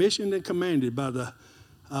been commissioned and commanded by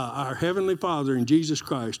our Heavenly Father in Jesus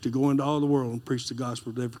Christ to go into all the world and preach the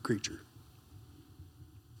gospel to every creature.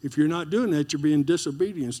 If you're not doing that, you're being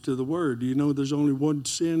disobedience to the word. Do you know there's only one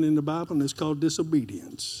sin in the Bible, and it's called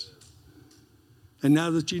disobedience? And now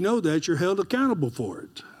that you know that, you're held accountable for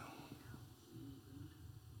it.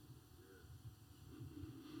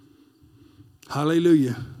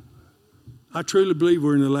 Hallelujah. I truly believe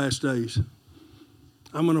we're in the last days.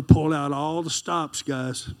 I'm going to pull out all the stops,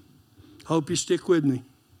 guys. Hope you stick with me.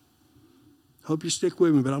 Hope you stick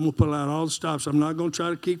with me, but I'm going to pull out all the stops. I'm not going to try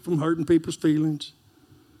to keep from hurting people's feelings.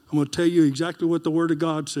 I'm going to tell you exactly what the Word of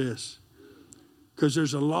God says, because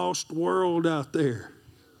there's a lost world out there.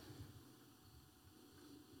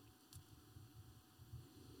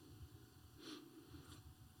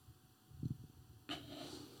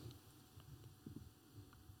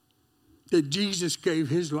 That Jesus gave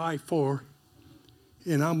his life for,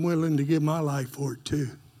 and I'm willing to give my life for it too.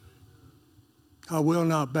 I will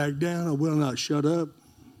not back down. I will not shut up.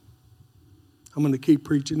 I'm going to keep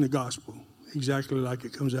preaching the gospel exactly like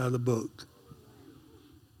it comes out of the book.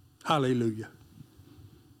 Hallelujah.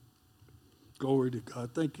 Glory to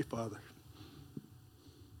God. Thank you, Father.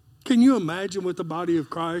 Can you imagine what the body of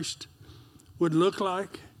Christ would look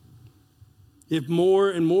like if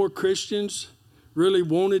more and more Christians really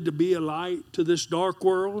wanted to be a light to this dark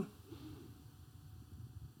world?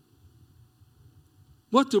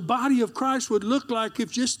 What the body of Christ would look like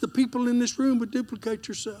if just the people in this room would duplicate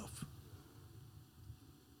yourself.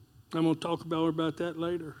 I'm going to talk about that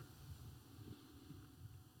later.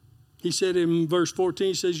 He said in verse 14,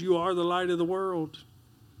 he says, you are the light of the world.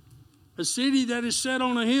 A city that is set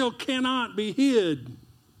on a hill cannot be hid,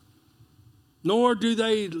 nor do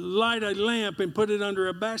they light a lamp and put it under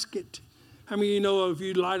a basket. How many of you know if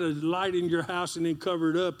you light a light in your house and then cover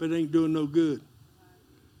it up, it ain't doing no good?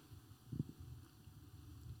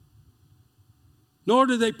 Nor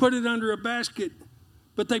do they put it under a basket,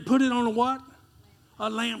 but they put it on a what? A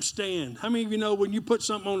lampstand. How many of you know when you put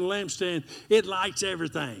something on a lampstand, it lights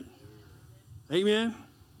everything? Amen?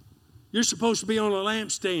 You're supposed to be on a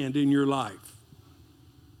lampstand in your life.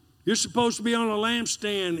 You're supposed to be on a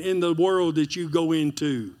lampstand in the world that you go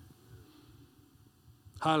into.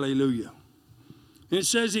 Hallelujah. And it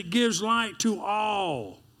says it gives light to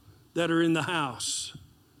all that are in the house.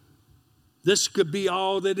 This could be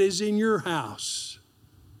all that is in your house.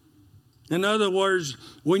 In other words,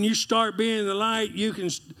 when you start being the light, you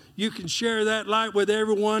can share that light with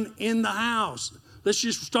everyone in the house. Let's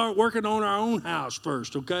just start working on our own house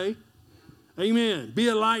first, okay? Amen. Be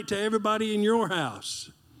a light to everybody in your house.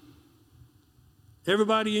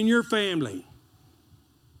 Everybody in your family.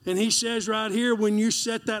 And he says right here, when you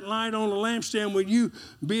set that light on the lampstand, when you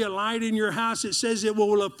be a light in your house, it says it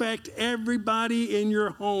will affect everybody in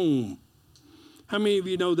your home. How many of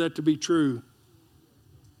you know that to be true?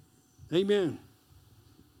 Amen.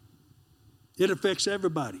 It affects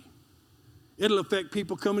everybody. It'll affect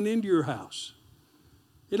people coming into your house.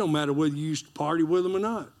 It don't matter whether you used to party with them or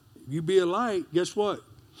not. If you be a light, guess what?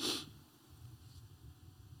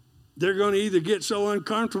 They're going to either get so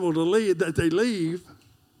uncomfortable to leave that they leave,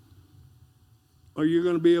 or you're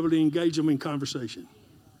going to be able to engage them in conversation.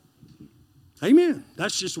 Amen.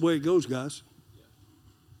 That's just the way it goes, guys.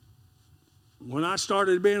 When I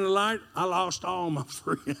started being a light, I lost all my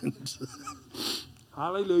friends.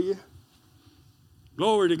 Hallelujah.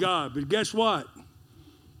 Glory to God. But guess what?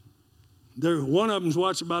 One of them's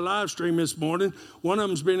watching my live stream this morning. One of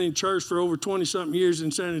them's been in church for over 20-something years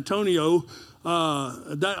in San Antonio.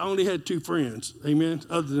 That only had 2 friends, amen,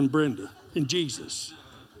 other than Brenda and Jesus.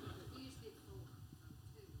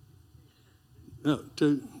 No,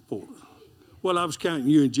 2, 4. Well, I was counting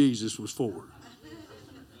you and Jesus was 4.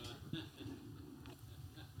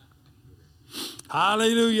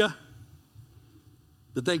 Hallelujah.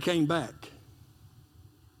 But they came back.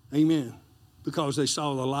 Amen. Because they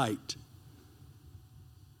saw the light.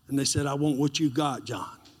 And they said, I want what you got, John.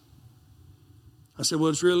 I said, well,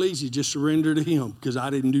 it's real easy. Just surrender to him, because I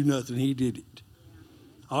didn't do nothing. He did it.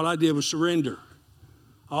 All I did was surrender.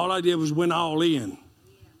 All I did was went all in.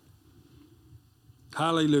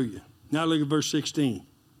 Hallelujah. Now look at verse 16.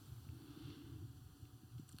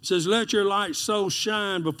 It says, let your light so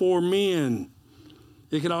shine before men.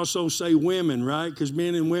 It could also say women, right? Because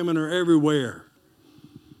men and women are everywhere.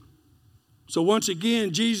 So once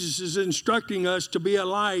again, Jesus is instructing us to be a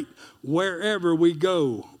light wherever we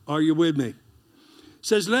go. Are you with me? It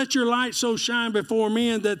says, let your light so shine before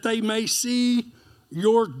men that they may see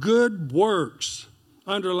your good works.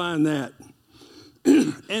 Underline that.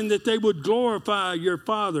 And that they would glorify your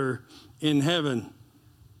Father in heaven.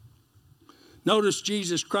 Notice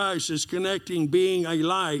Jesus Christ is connecting being a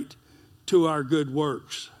light to our good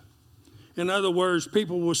works. In other words,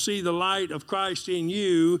 people will see the light of Christ in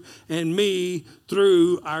you and me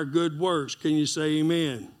through our good works. Can you say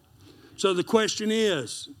amen? So the question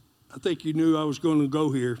is, I think you knew I was going to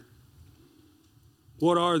go here.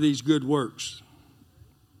 What are these good works?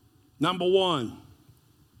 Number 1,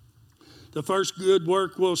 The first good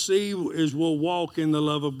work we'll see is we'll walk in the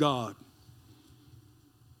love of God.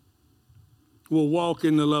 We'll walk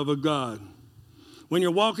in the love of God. When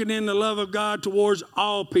you're walking in the love of God towards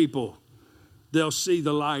all people, they'll see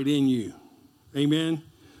the light in you. Amen?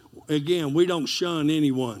 Again, we don't shun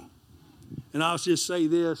anyone. And I'll just say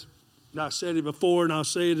this. I said it before, and I'll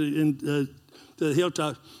say it to the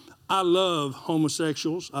hilltop. I love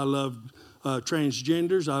homosexuals. I love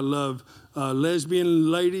transgenders. I love lesbian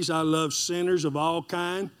ladies. I love sinners of all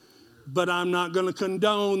kind. But I'm not going to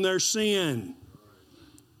condone their sin.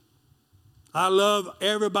 I love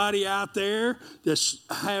everybody out there that's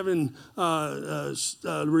having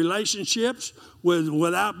relationships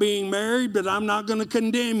without being married, but I'm not going to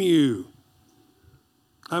condemn you.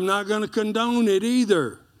 I'm not going to condone it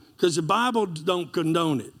either, because the Bible don't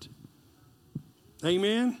condone it.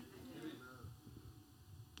 Amen?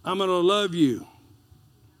 I'm going to love you,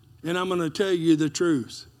 and I'm going to tell you the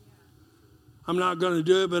truth. I'm not going to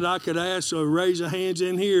do it, but I could ask or raise a hands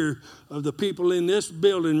in here of the people in this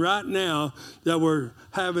building right now that were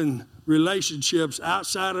having relationships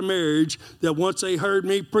outside of marriage, that once they heard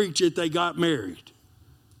me preach it, they got married.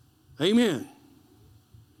 Amen.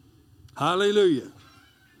 Hallelujah.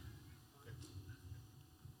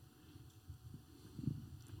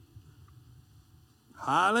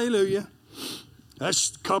 Hallelujah.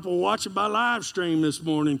 That's a couple watching my live stream this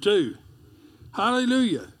morning too.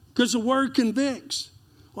 Hallelujah. Because the word convicts.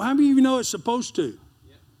 Well, how many of you know it's supposed to?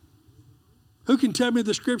 Yeah. Who can tell me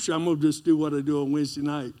the scripture? I'm going to just do what I do on Wednesday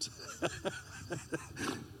nights.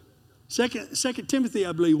 Second Timothy,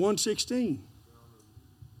 I believe, 1:16.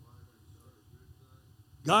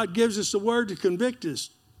 God gives us the word to convict us,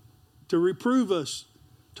 to reprove us,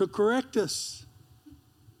 to correct us.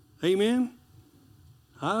 Amen?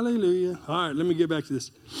 Hallelujah. All right, let me get back to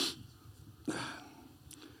this.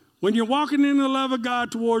 When you're walking in the love of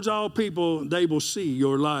God towards all people, they will see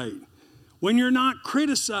your light. When you're not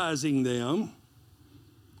criticizing them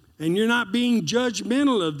and you're not being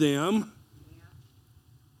judgmental of them,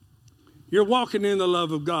 you're walking in the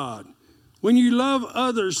love of God. When you love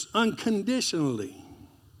others unconditionally,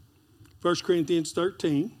 1 Corinthians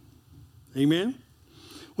 13, amen?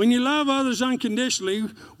 When you love others unconditionally,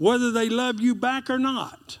 whether they love you back or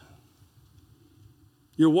not,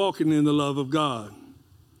 you're walking in the love of God.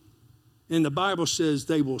 And the Bible says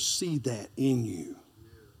they will see that in you.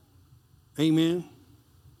 Amen?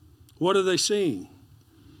 What are they seeing?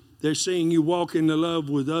 They're seeing you walk in the love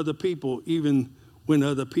with other people even when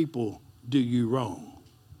other people do you wrong.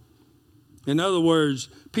 In other words,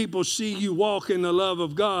 people see you walk in the love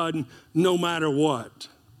of God no matter what.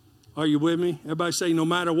 Are you with me? Everybody say, no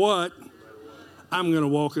matter what, I'm going to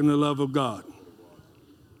walk in the love of God.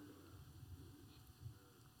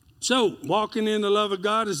 So, walking in the love of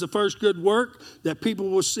God is the first good work that people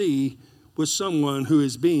will see with someone who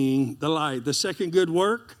is being the light. The second good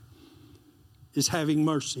work is having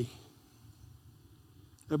mercy.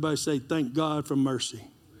 Everybody say, thank God for mercy.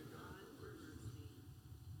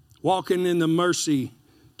 Walking in the mercy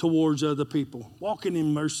towards other people. Walking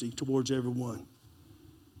in mercy towards everyone.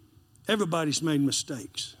 Everybody's made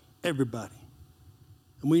mistakes. Everybody.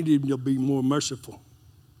 And we need to be more merciful.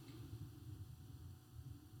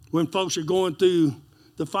 When folks are going through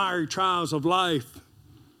the fiery trials of life,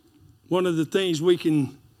 one of the things we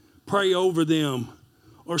can pray over them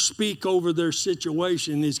or speak over their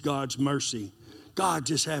situation is God's mercy. God,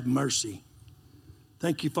 just have mercy.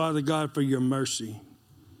 Thank you, Father God, for your mercy.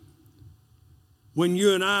 When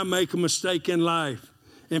you and I make a mistake in life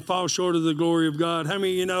and fall short of the glory of God, how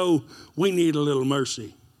many of you know we need a little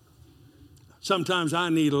mercy? Sometimes I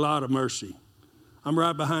need a lot of mercy. I'm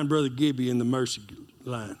right behind Brother Gibby in the mercy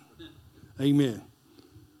line. Amen.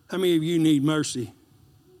 How many of you need mercy?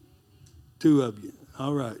 2 of you.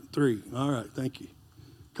 All right. 3. All right. Thank you.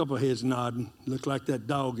 A couple of heads nodding. Look like that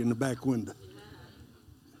dog in the back window.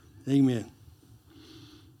 Amen.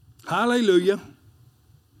 Hallelujah.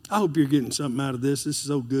 I hope you're getting something out of this. This is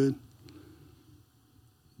so good.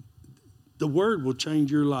 The word will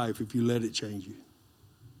change your life if you let it change you.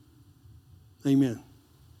 Amen.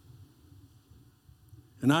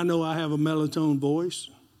 And I know I have a melatonin voice.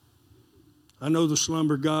 I know the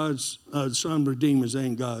slumber demons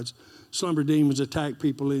ain't gods. Slumber demons attack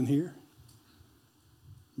people in here.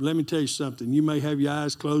 But let me tell you something. You may have your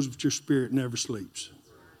eyes closed, but your spirit never sleeps.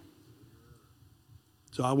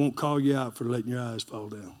 So I won't call you out for letting your eyes fall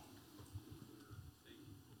down.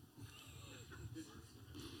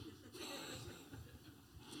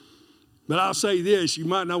 But I'll say this, you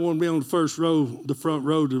might not want to be on the front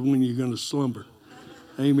row to when you're going to slumber.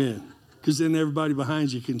 Amen. Because then everybody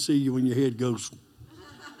behind you can see you when your head goes.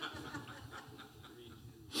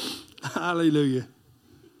 Hallelujah.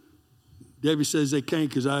 Debbie says they can't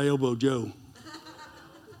because I elbowed Joe.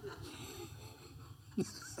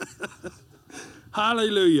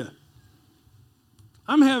 Hallelujah.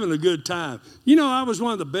 I'm having a good time. You know, I was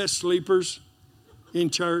one of the best sleepers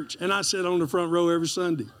in church, and I sat on the front row every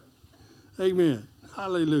Sunday. Amen.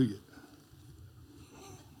 Hallelujah.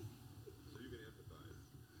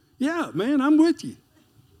 Yeah, man, I'm with you.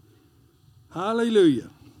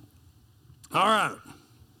 Hallelujah. All right.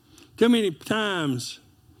 Too many times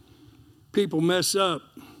people mess up.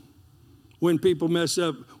 When people mess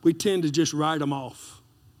up, we tend to just write them off.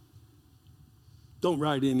 Don't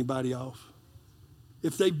write anybody off.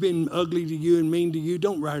 If they've been ugly to you and mean to you,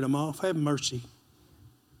 don't write them off. Have mercy.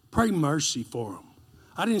 Pray mercy for them.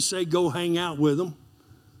 I didn't say go hang out with them,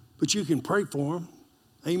 but you can pray for them.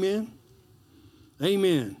 Amen?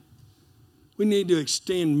 Amen. We need to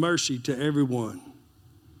extend mercy to everyone.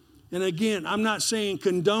 And again, I'm not saying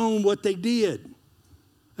condone what they did.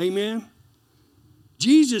 Amen?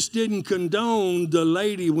 Jesus didn't condone the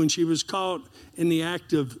lady when she was caught in the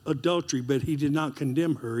act of adultery, but he did not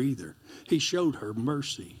condemn her either. He showed her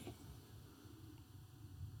mercy.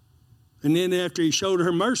 And then after he showed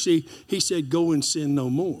her mercy, he said, go and sin no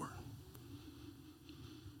more.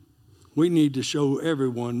 We need to show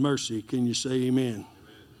everyone mercy. Can you say amen?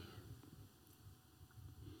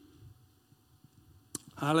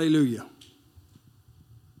 Hallelujah.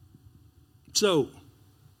 So,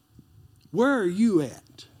 where are you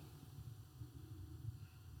at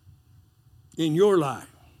in your life?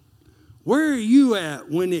 Where are you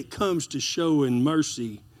at when it comes to showing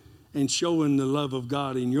mercy and showing the love of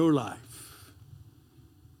God in your life?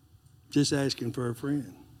 Just asking for a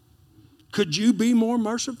friend. Could you be more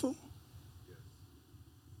merciful?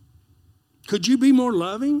 Could you be more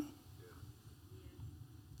loving?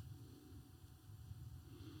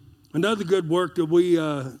 Another good work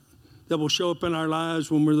that that will show up in our lives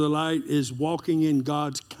when we're the light is walking in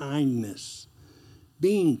God's kindness.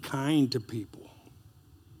 Being kind to people.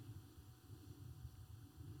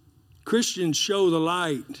 Christians show the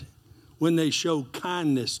light when they show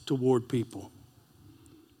kindness toward people.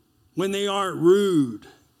 When they aren't rude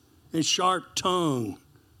and sharp-tongued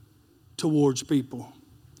towards people,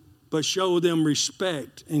 but show them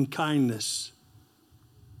respect and kindness,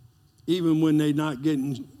 even when they're not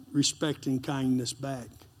getting respect and kindness back.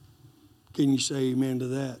 Can you say amen to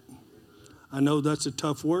that? I know that's a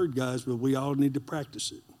tough word, guys, but we all need to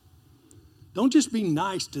practice it. Don't just be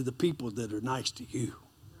nice to the people that are nice to you.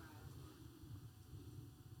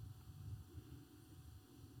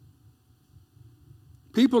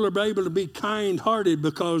 People are able to be kind-hearted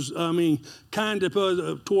kind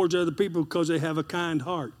towards other people because they have a kind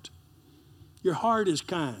heart. Your heart is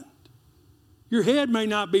kind. Your head may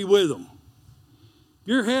not be with them.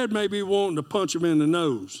 Your head may be wanting to punch them in the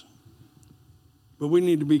nose. But we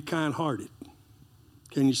need to be kind-hearted.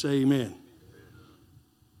 Can you say amen?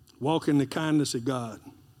 Walk in the kindness of God.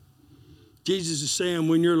 Jesus is saying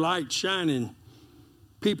when your light's shining,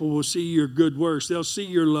 people will see your good works. They'll see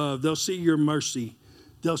your love. They'll see your mercy.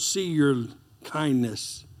 They'll see your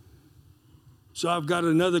kindness. So I've got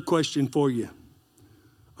another question for you.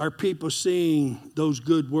 Are people seeing those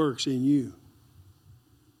good works in you?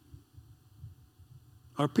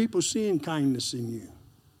 Are people seeing kindness in you?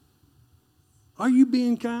 Are you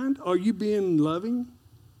being kind? Are you being loving?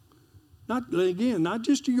 Not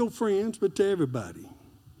just to your friends, but to everybody.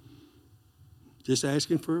 Just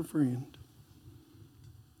asking for a friend.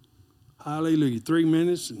 Hallelujah. 3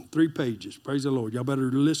 minutes and 3 pages. Praise the Lord. Y'all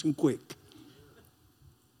better listen quick.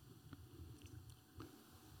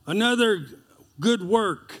 Another good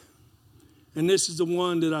work, and this is the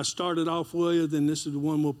one that I started off with, and this is the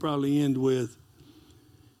one we'll probably end with,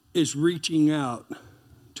 is reaching out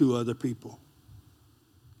to other people.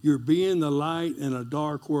 You're being the light in a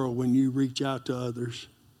dark world when you reach out to others.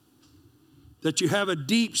 That you have a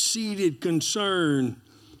deep-seated concern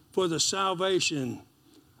for the salvation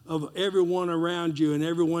of everyone around you and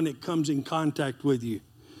everyone that comes in contact with you.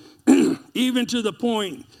 Even to the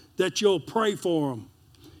point that you'll pray for them.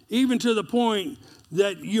 Even to the point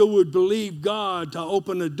that you would believe God to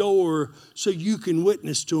open a door so you can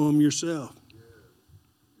witness to them yourself.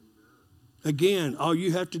 Again, all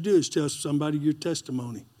you have to do is tell somebody your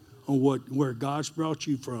testimony on where God's brought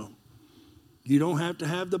you from. You don't have to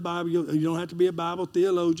have the Bible. You don't have to be a Bible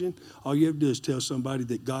theologian. All you have to do is tell somebody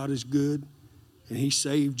that God is good and he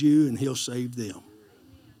saved you and he'll save them.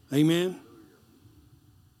 Amen?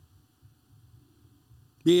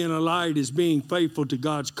 Being a light is being faithful to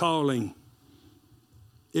God's calling.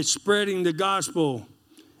 It's spreading the gospel.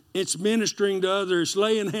 It's ministering to others,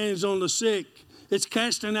 laying hands on the sick. It's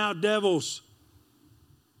casting out devils.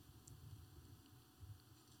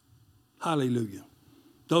 Hallelujah.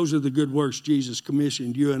 Those are the good works Jesus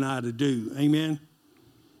commissioned you and I to do. Amen.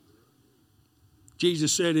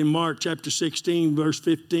 Jesus said in Mark chapter 16, verse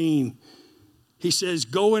 15, he says,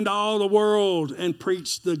 go into all the world and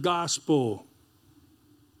preach the gospel.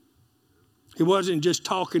 He wasn't just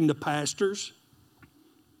talking to pastors.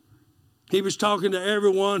 He was talking to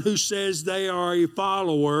everyone who says they are a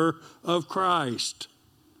follower of Christ.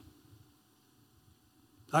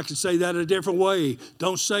 I can say that a different way.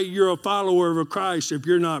 Don't say you're a follower of Christ if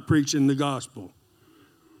you're not preaching the gospel.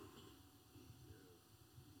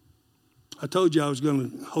 I told you I was going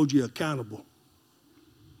to hold you accountable.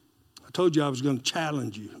 I told you I was going to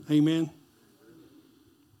challenge you. Amen.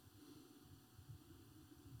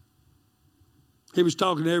 He was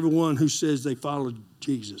talking to everyone who says they follow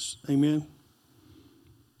Jesus. Amen.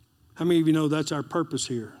 How many of you know that's our purpose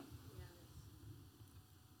here?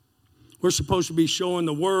 We're supposed to be showing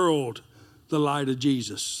the world the light of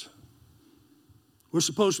Jesus. We're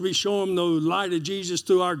supposed to be showing the light of Jesus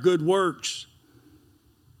through our good works.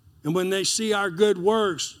 And when they see our good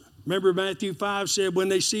works, remember Matthew 5 said, when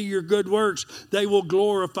they see your good works, they will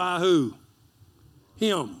glorify who?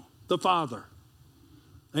 Him, the Father.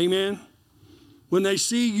 Amen. When they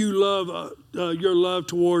see you love your love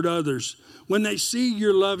toward others, when they see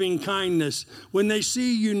your loving kindness, when they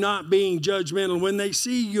see you not being judgmental, when they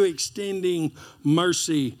see you extending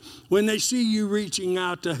mercy, when they see you reaching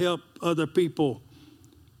out to help other people,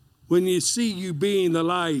 when you see you being the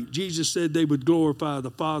light, Jesus said they would glorify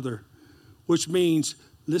the Father, which means,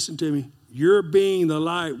 listen to me, your being the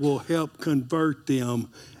light will help convert them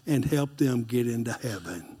and help them get into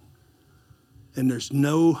heaven. And there's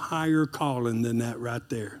no higher calling than that right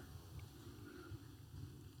there.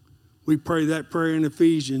 We pray that prayer in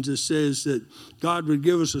Ephesians. It says that God would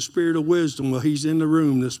give us a spirit of wisdom. Well, he's in the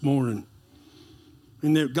room this morning.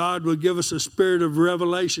 And that God would give us a spirit of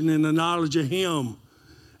revelation and the knowledge of him.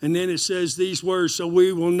 And then it says these words, so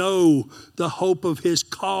we will know the hope of his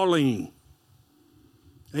calling.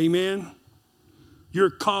 Amen. You're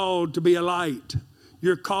called to be a light.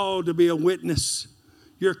 You're called to be a witness.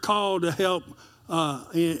 You're called to help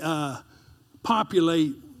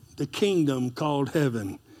populate the kingdom called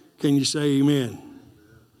heaven. Can you say amen?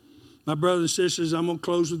 My brothers and sisters, I'm going to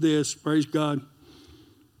close with this. Praise God.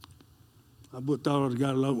 I thought I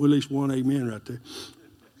got at least one amen right there.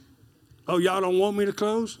 Oh, y'all don't want me to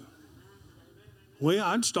close? Well,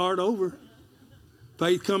 I'd start over.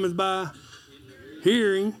 Faith cometh by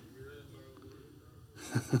hearing.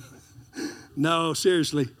 No,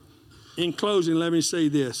 seriously. In closing, let me say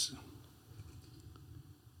this.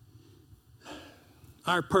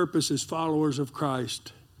 Our purpose as followers of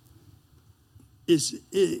Christ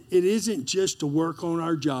it isn't just to work on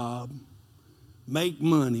our job, make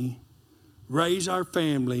money, raise our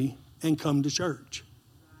family, and come to church.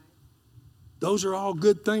 Those are all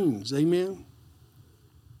good things, amen?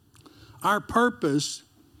 Our purpose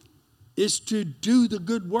is to do the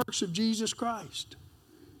good works of Jesus Christ.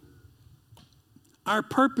 Our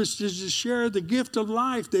purpose is to share the gift of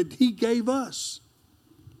life that he gave us.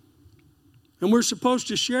 And we're supposed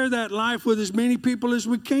to share that life with as many people as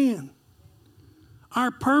we can.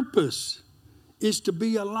 Our purpose is to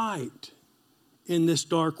be a light in this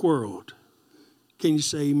dark world. Can you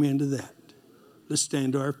say amen to that? Let's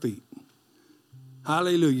stand to our feet.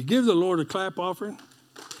 Hallelujah. Give the Lord a clap offering.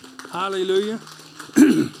 Hallelujah.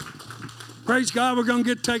 Praise God. We're going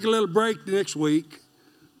to take a little break next week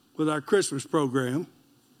with our Christmas program.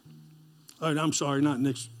 I'm sorry, not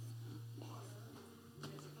next.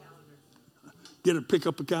 Pick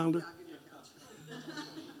up a calendar.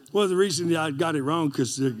 Well, the reason I got it wrong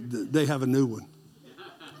because they have a new one.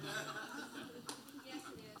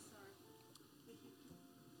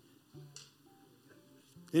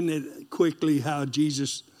 Isn't it quickly how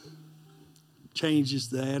Jesus changes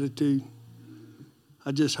the attitude?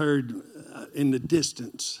 I just heard in the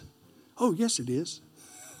distance. Oh, yes, it is.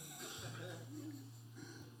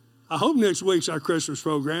 I hope next week's our Christmas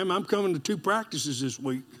program. I'm coming to 2 practices this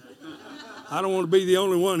week. I don't want to be the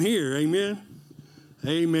only one here. Amen.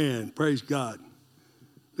 Amen. Praise God.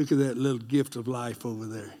 Look at that little gift of life over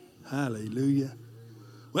there. Hallelujah.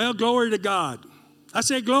 Well, glory to God. I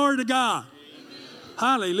say glory to God. Amen.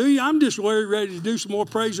 Hallelujah. I'm just ready to do some more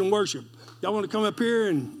praise and worship. Y'all want to come up here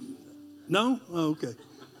and... No? Oh, okay.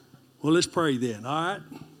 Well, let's pray then. All right.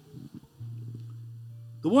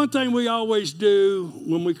 The one thing we always do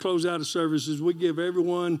when we close out a service is we give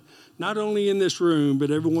everyone, not only in this room, but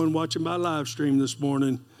everyone watching my live stream this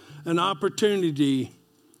morning, an opportunity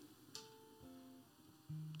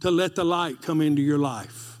to let the light come into your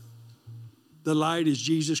life. The light is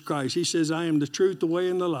Jesus Christ. He says, I am the truth, the way,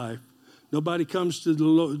 and the life. Nobody comes to the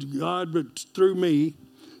Lord, God but through me.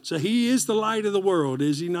 So he is the light of the world,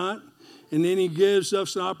 is he not? And then he gives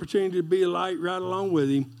us an opportunity to be a light right along with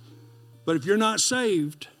him. But if you're not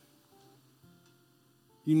saved,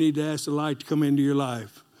 you need to ask the light to come into your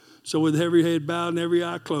life. So with every head bowed and every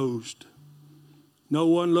eye closed, no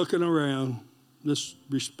one looking around, just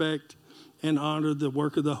respect and honor the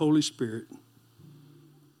work of the Holy Spirit.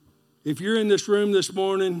 If you're in this room this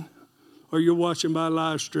morning or you're watching by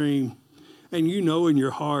live stream and you know in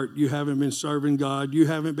your heart you haven't been serving God, you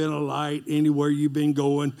haven't been a light anywhere you've been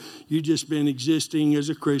going, you've just been existing as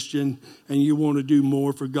a Christian and you want to do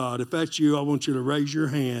more for God. If that's you, I want you to raise your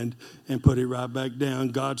hand and put it right back down.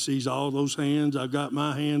 God sees all those hands. I've got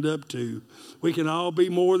my hand up too. We can all be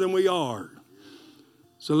more than we are.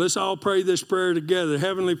 So let's all pray this prayer together.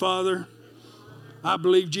 Heavenly Father, I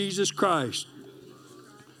believe Jesus Christ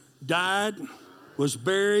died, was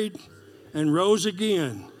buried, and rose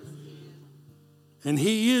again. And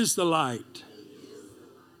he is the light.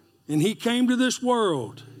 And he came to this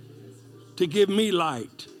world to give me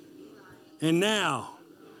light. And now,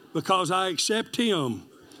 because I accept him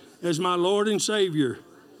as my Lord and Savior,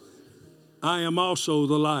 I am also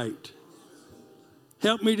the light.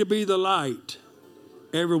 Help me to be the light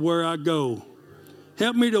everywhere I go.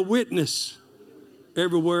 Help me to witness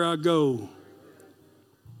everywhere I go.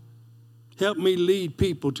 Help me lead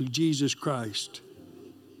people to Jesus Christ,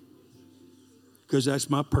 because that's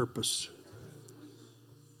my purpose.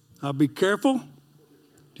 I'll be careful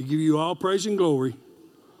to give you all praise and glory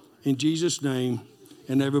in Jesus' name.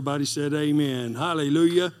 And everybody said amen.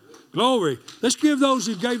 Hallelujah. Glory. Let's give those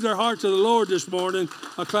who gave their heart to the Lord this morning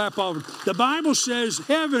a clap offering. The Bible says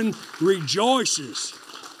heaven rejoices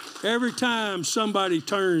every time somebody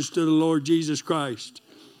turns to the Lord Jesus Christ.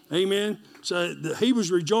 Amen. So he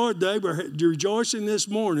was rejoicing. They were rejoicing this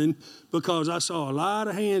morning because I saw a lot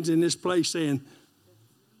of hands in this place saying,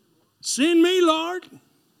 "Send me, Lord."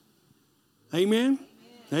 Amen.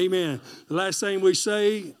 Amen. The last thing we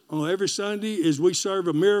say on every Sunday is we serve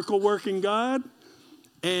a miracle-working God,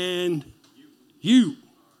 and you,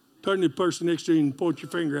 turn to the person next to you and point your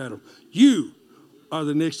finger at them. You are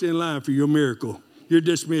the next in line for your miracle. You're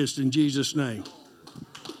dismissed in Jesus' name.